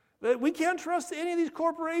 We can't trust any of these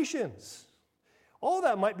corporations. All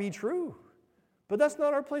that might be true, but that's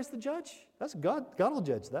not our place to judge. That's God. God will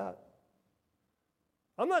judge that.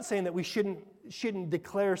 I'm not saying that we shouldn't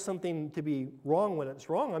declare something to be wrong when it's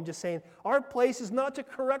wrong. I'm just saying our place is not to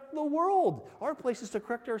correct the world. Our place is to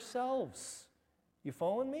correct ourselves. You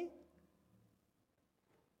following me?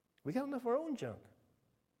 We got enough of our own junk.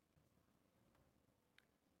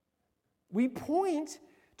 We point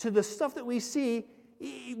to the stuff that we see.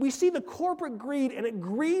 We see the corporate greed, and it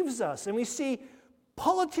grieves us. And we see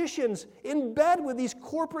politicians in bed with these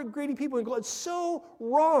corporate greedy people and go, it's so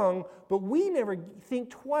wrong, but we never think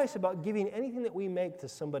twice about giving anything that we make to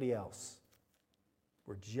somebody else.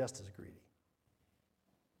 We're just as greedy.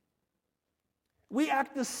 We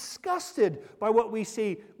act disgusted by what we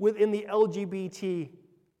see within the LGBT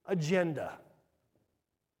agenda.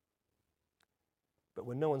 But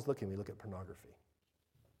when no one's looking, we look at pornography.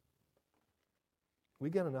 We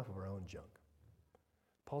got enough of our own junk.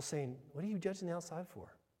 Paul's saying, what are you judging the outside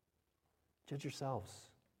for? Judge yourselves.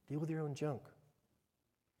 Deal with your own junk.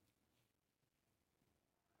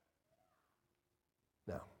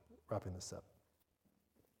 Now, wrapping this up.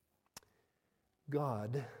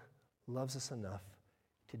 God loves us enough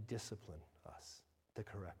to discipline us, to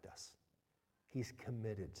correct us. He's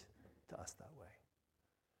committed to us that way.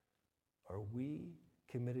 Are we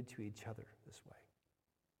committed to each other this way?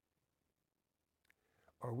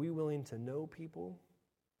 Are we willing to know people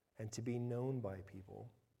and to be known by people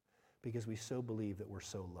because we so believe that we're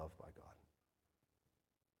so loved by God?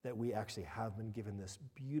 That we actually have been given this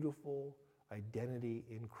beautiful identity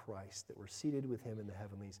in Christ, that we're seated with him in the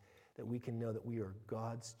heavenlies, that we can know that we are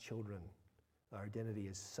God's children. Our identity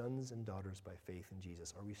is sons and daughters by faith in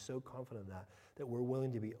Jesus. Are we so confident in that we're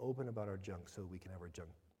willing to be open about our junk so we can have our junk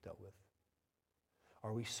dealt with?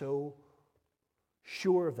 Are we so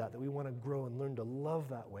sure of that we want to grow and learn to love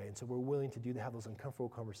that way, and so we're willing to have those uncomfortable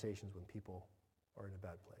conversations when people are in a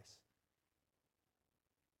bad place?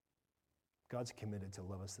 God's committed to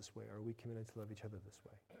love us this way. Are we committed to love each other this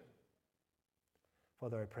way?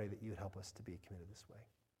 Father, I pray that you would help us to be committed this way.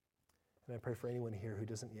 And I pray for anyone here who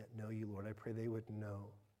doesn't yet know you, Lord, I pray they would know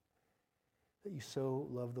that you so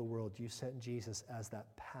love the world. You sent Jesus as that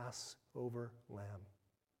Passover lamb,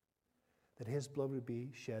 that his blood would be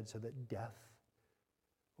shed so that death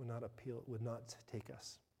would not take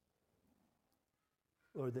us.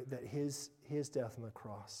 Lord, that his death on the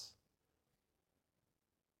cross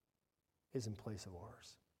is in place of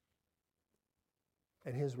ours.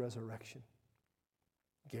 And his resurrection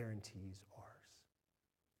guarantees ours.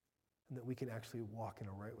 And that we can actually walk in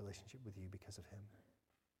a right relationship with you because of him.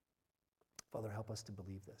 Father, help us to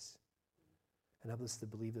believe this. And help us to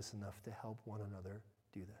believe this enough to help one another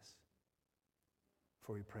do this.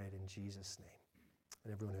 For we pray it in Jesus' name.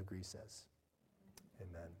 And everyone who agrees says,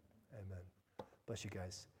 amen. Amen. Bless you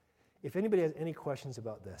guys. If anybody has any questions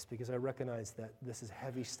about this, because I recognize that this is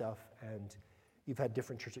heavy stuff and you've had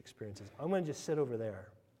different church experiences, I'm going to just sit over there.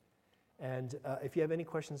 And if you have any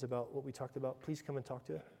questions about what we talked about, please come and talk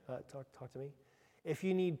to me. If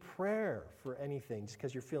you need prayer for anything, just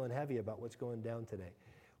because you're feeling heavy about what's going down today,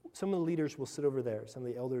 some of the leaders will sit over there. Some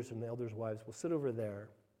of the elders and the elders' wives will sit over there,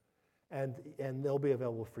 and they'll be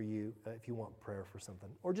available for you if you want prayer for something.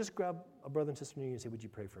 Or just grab a brother and sister near you and say, would you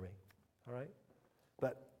pray for me? All right?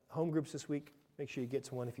 But home groups this week, make sure you get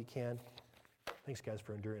to one if you can. Thanks, guys,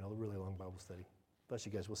 for enduring a really long Bible study. Bless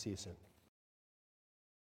you guys. We'll see you soon.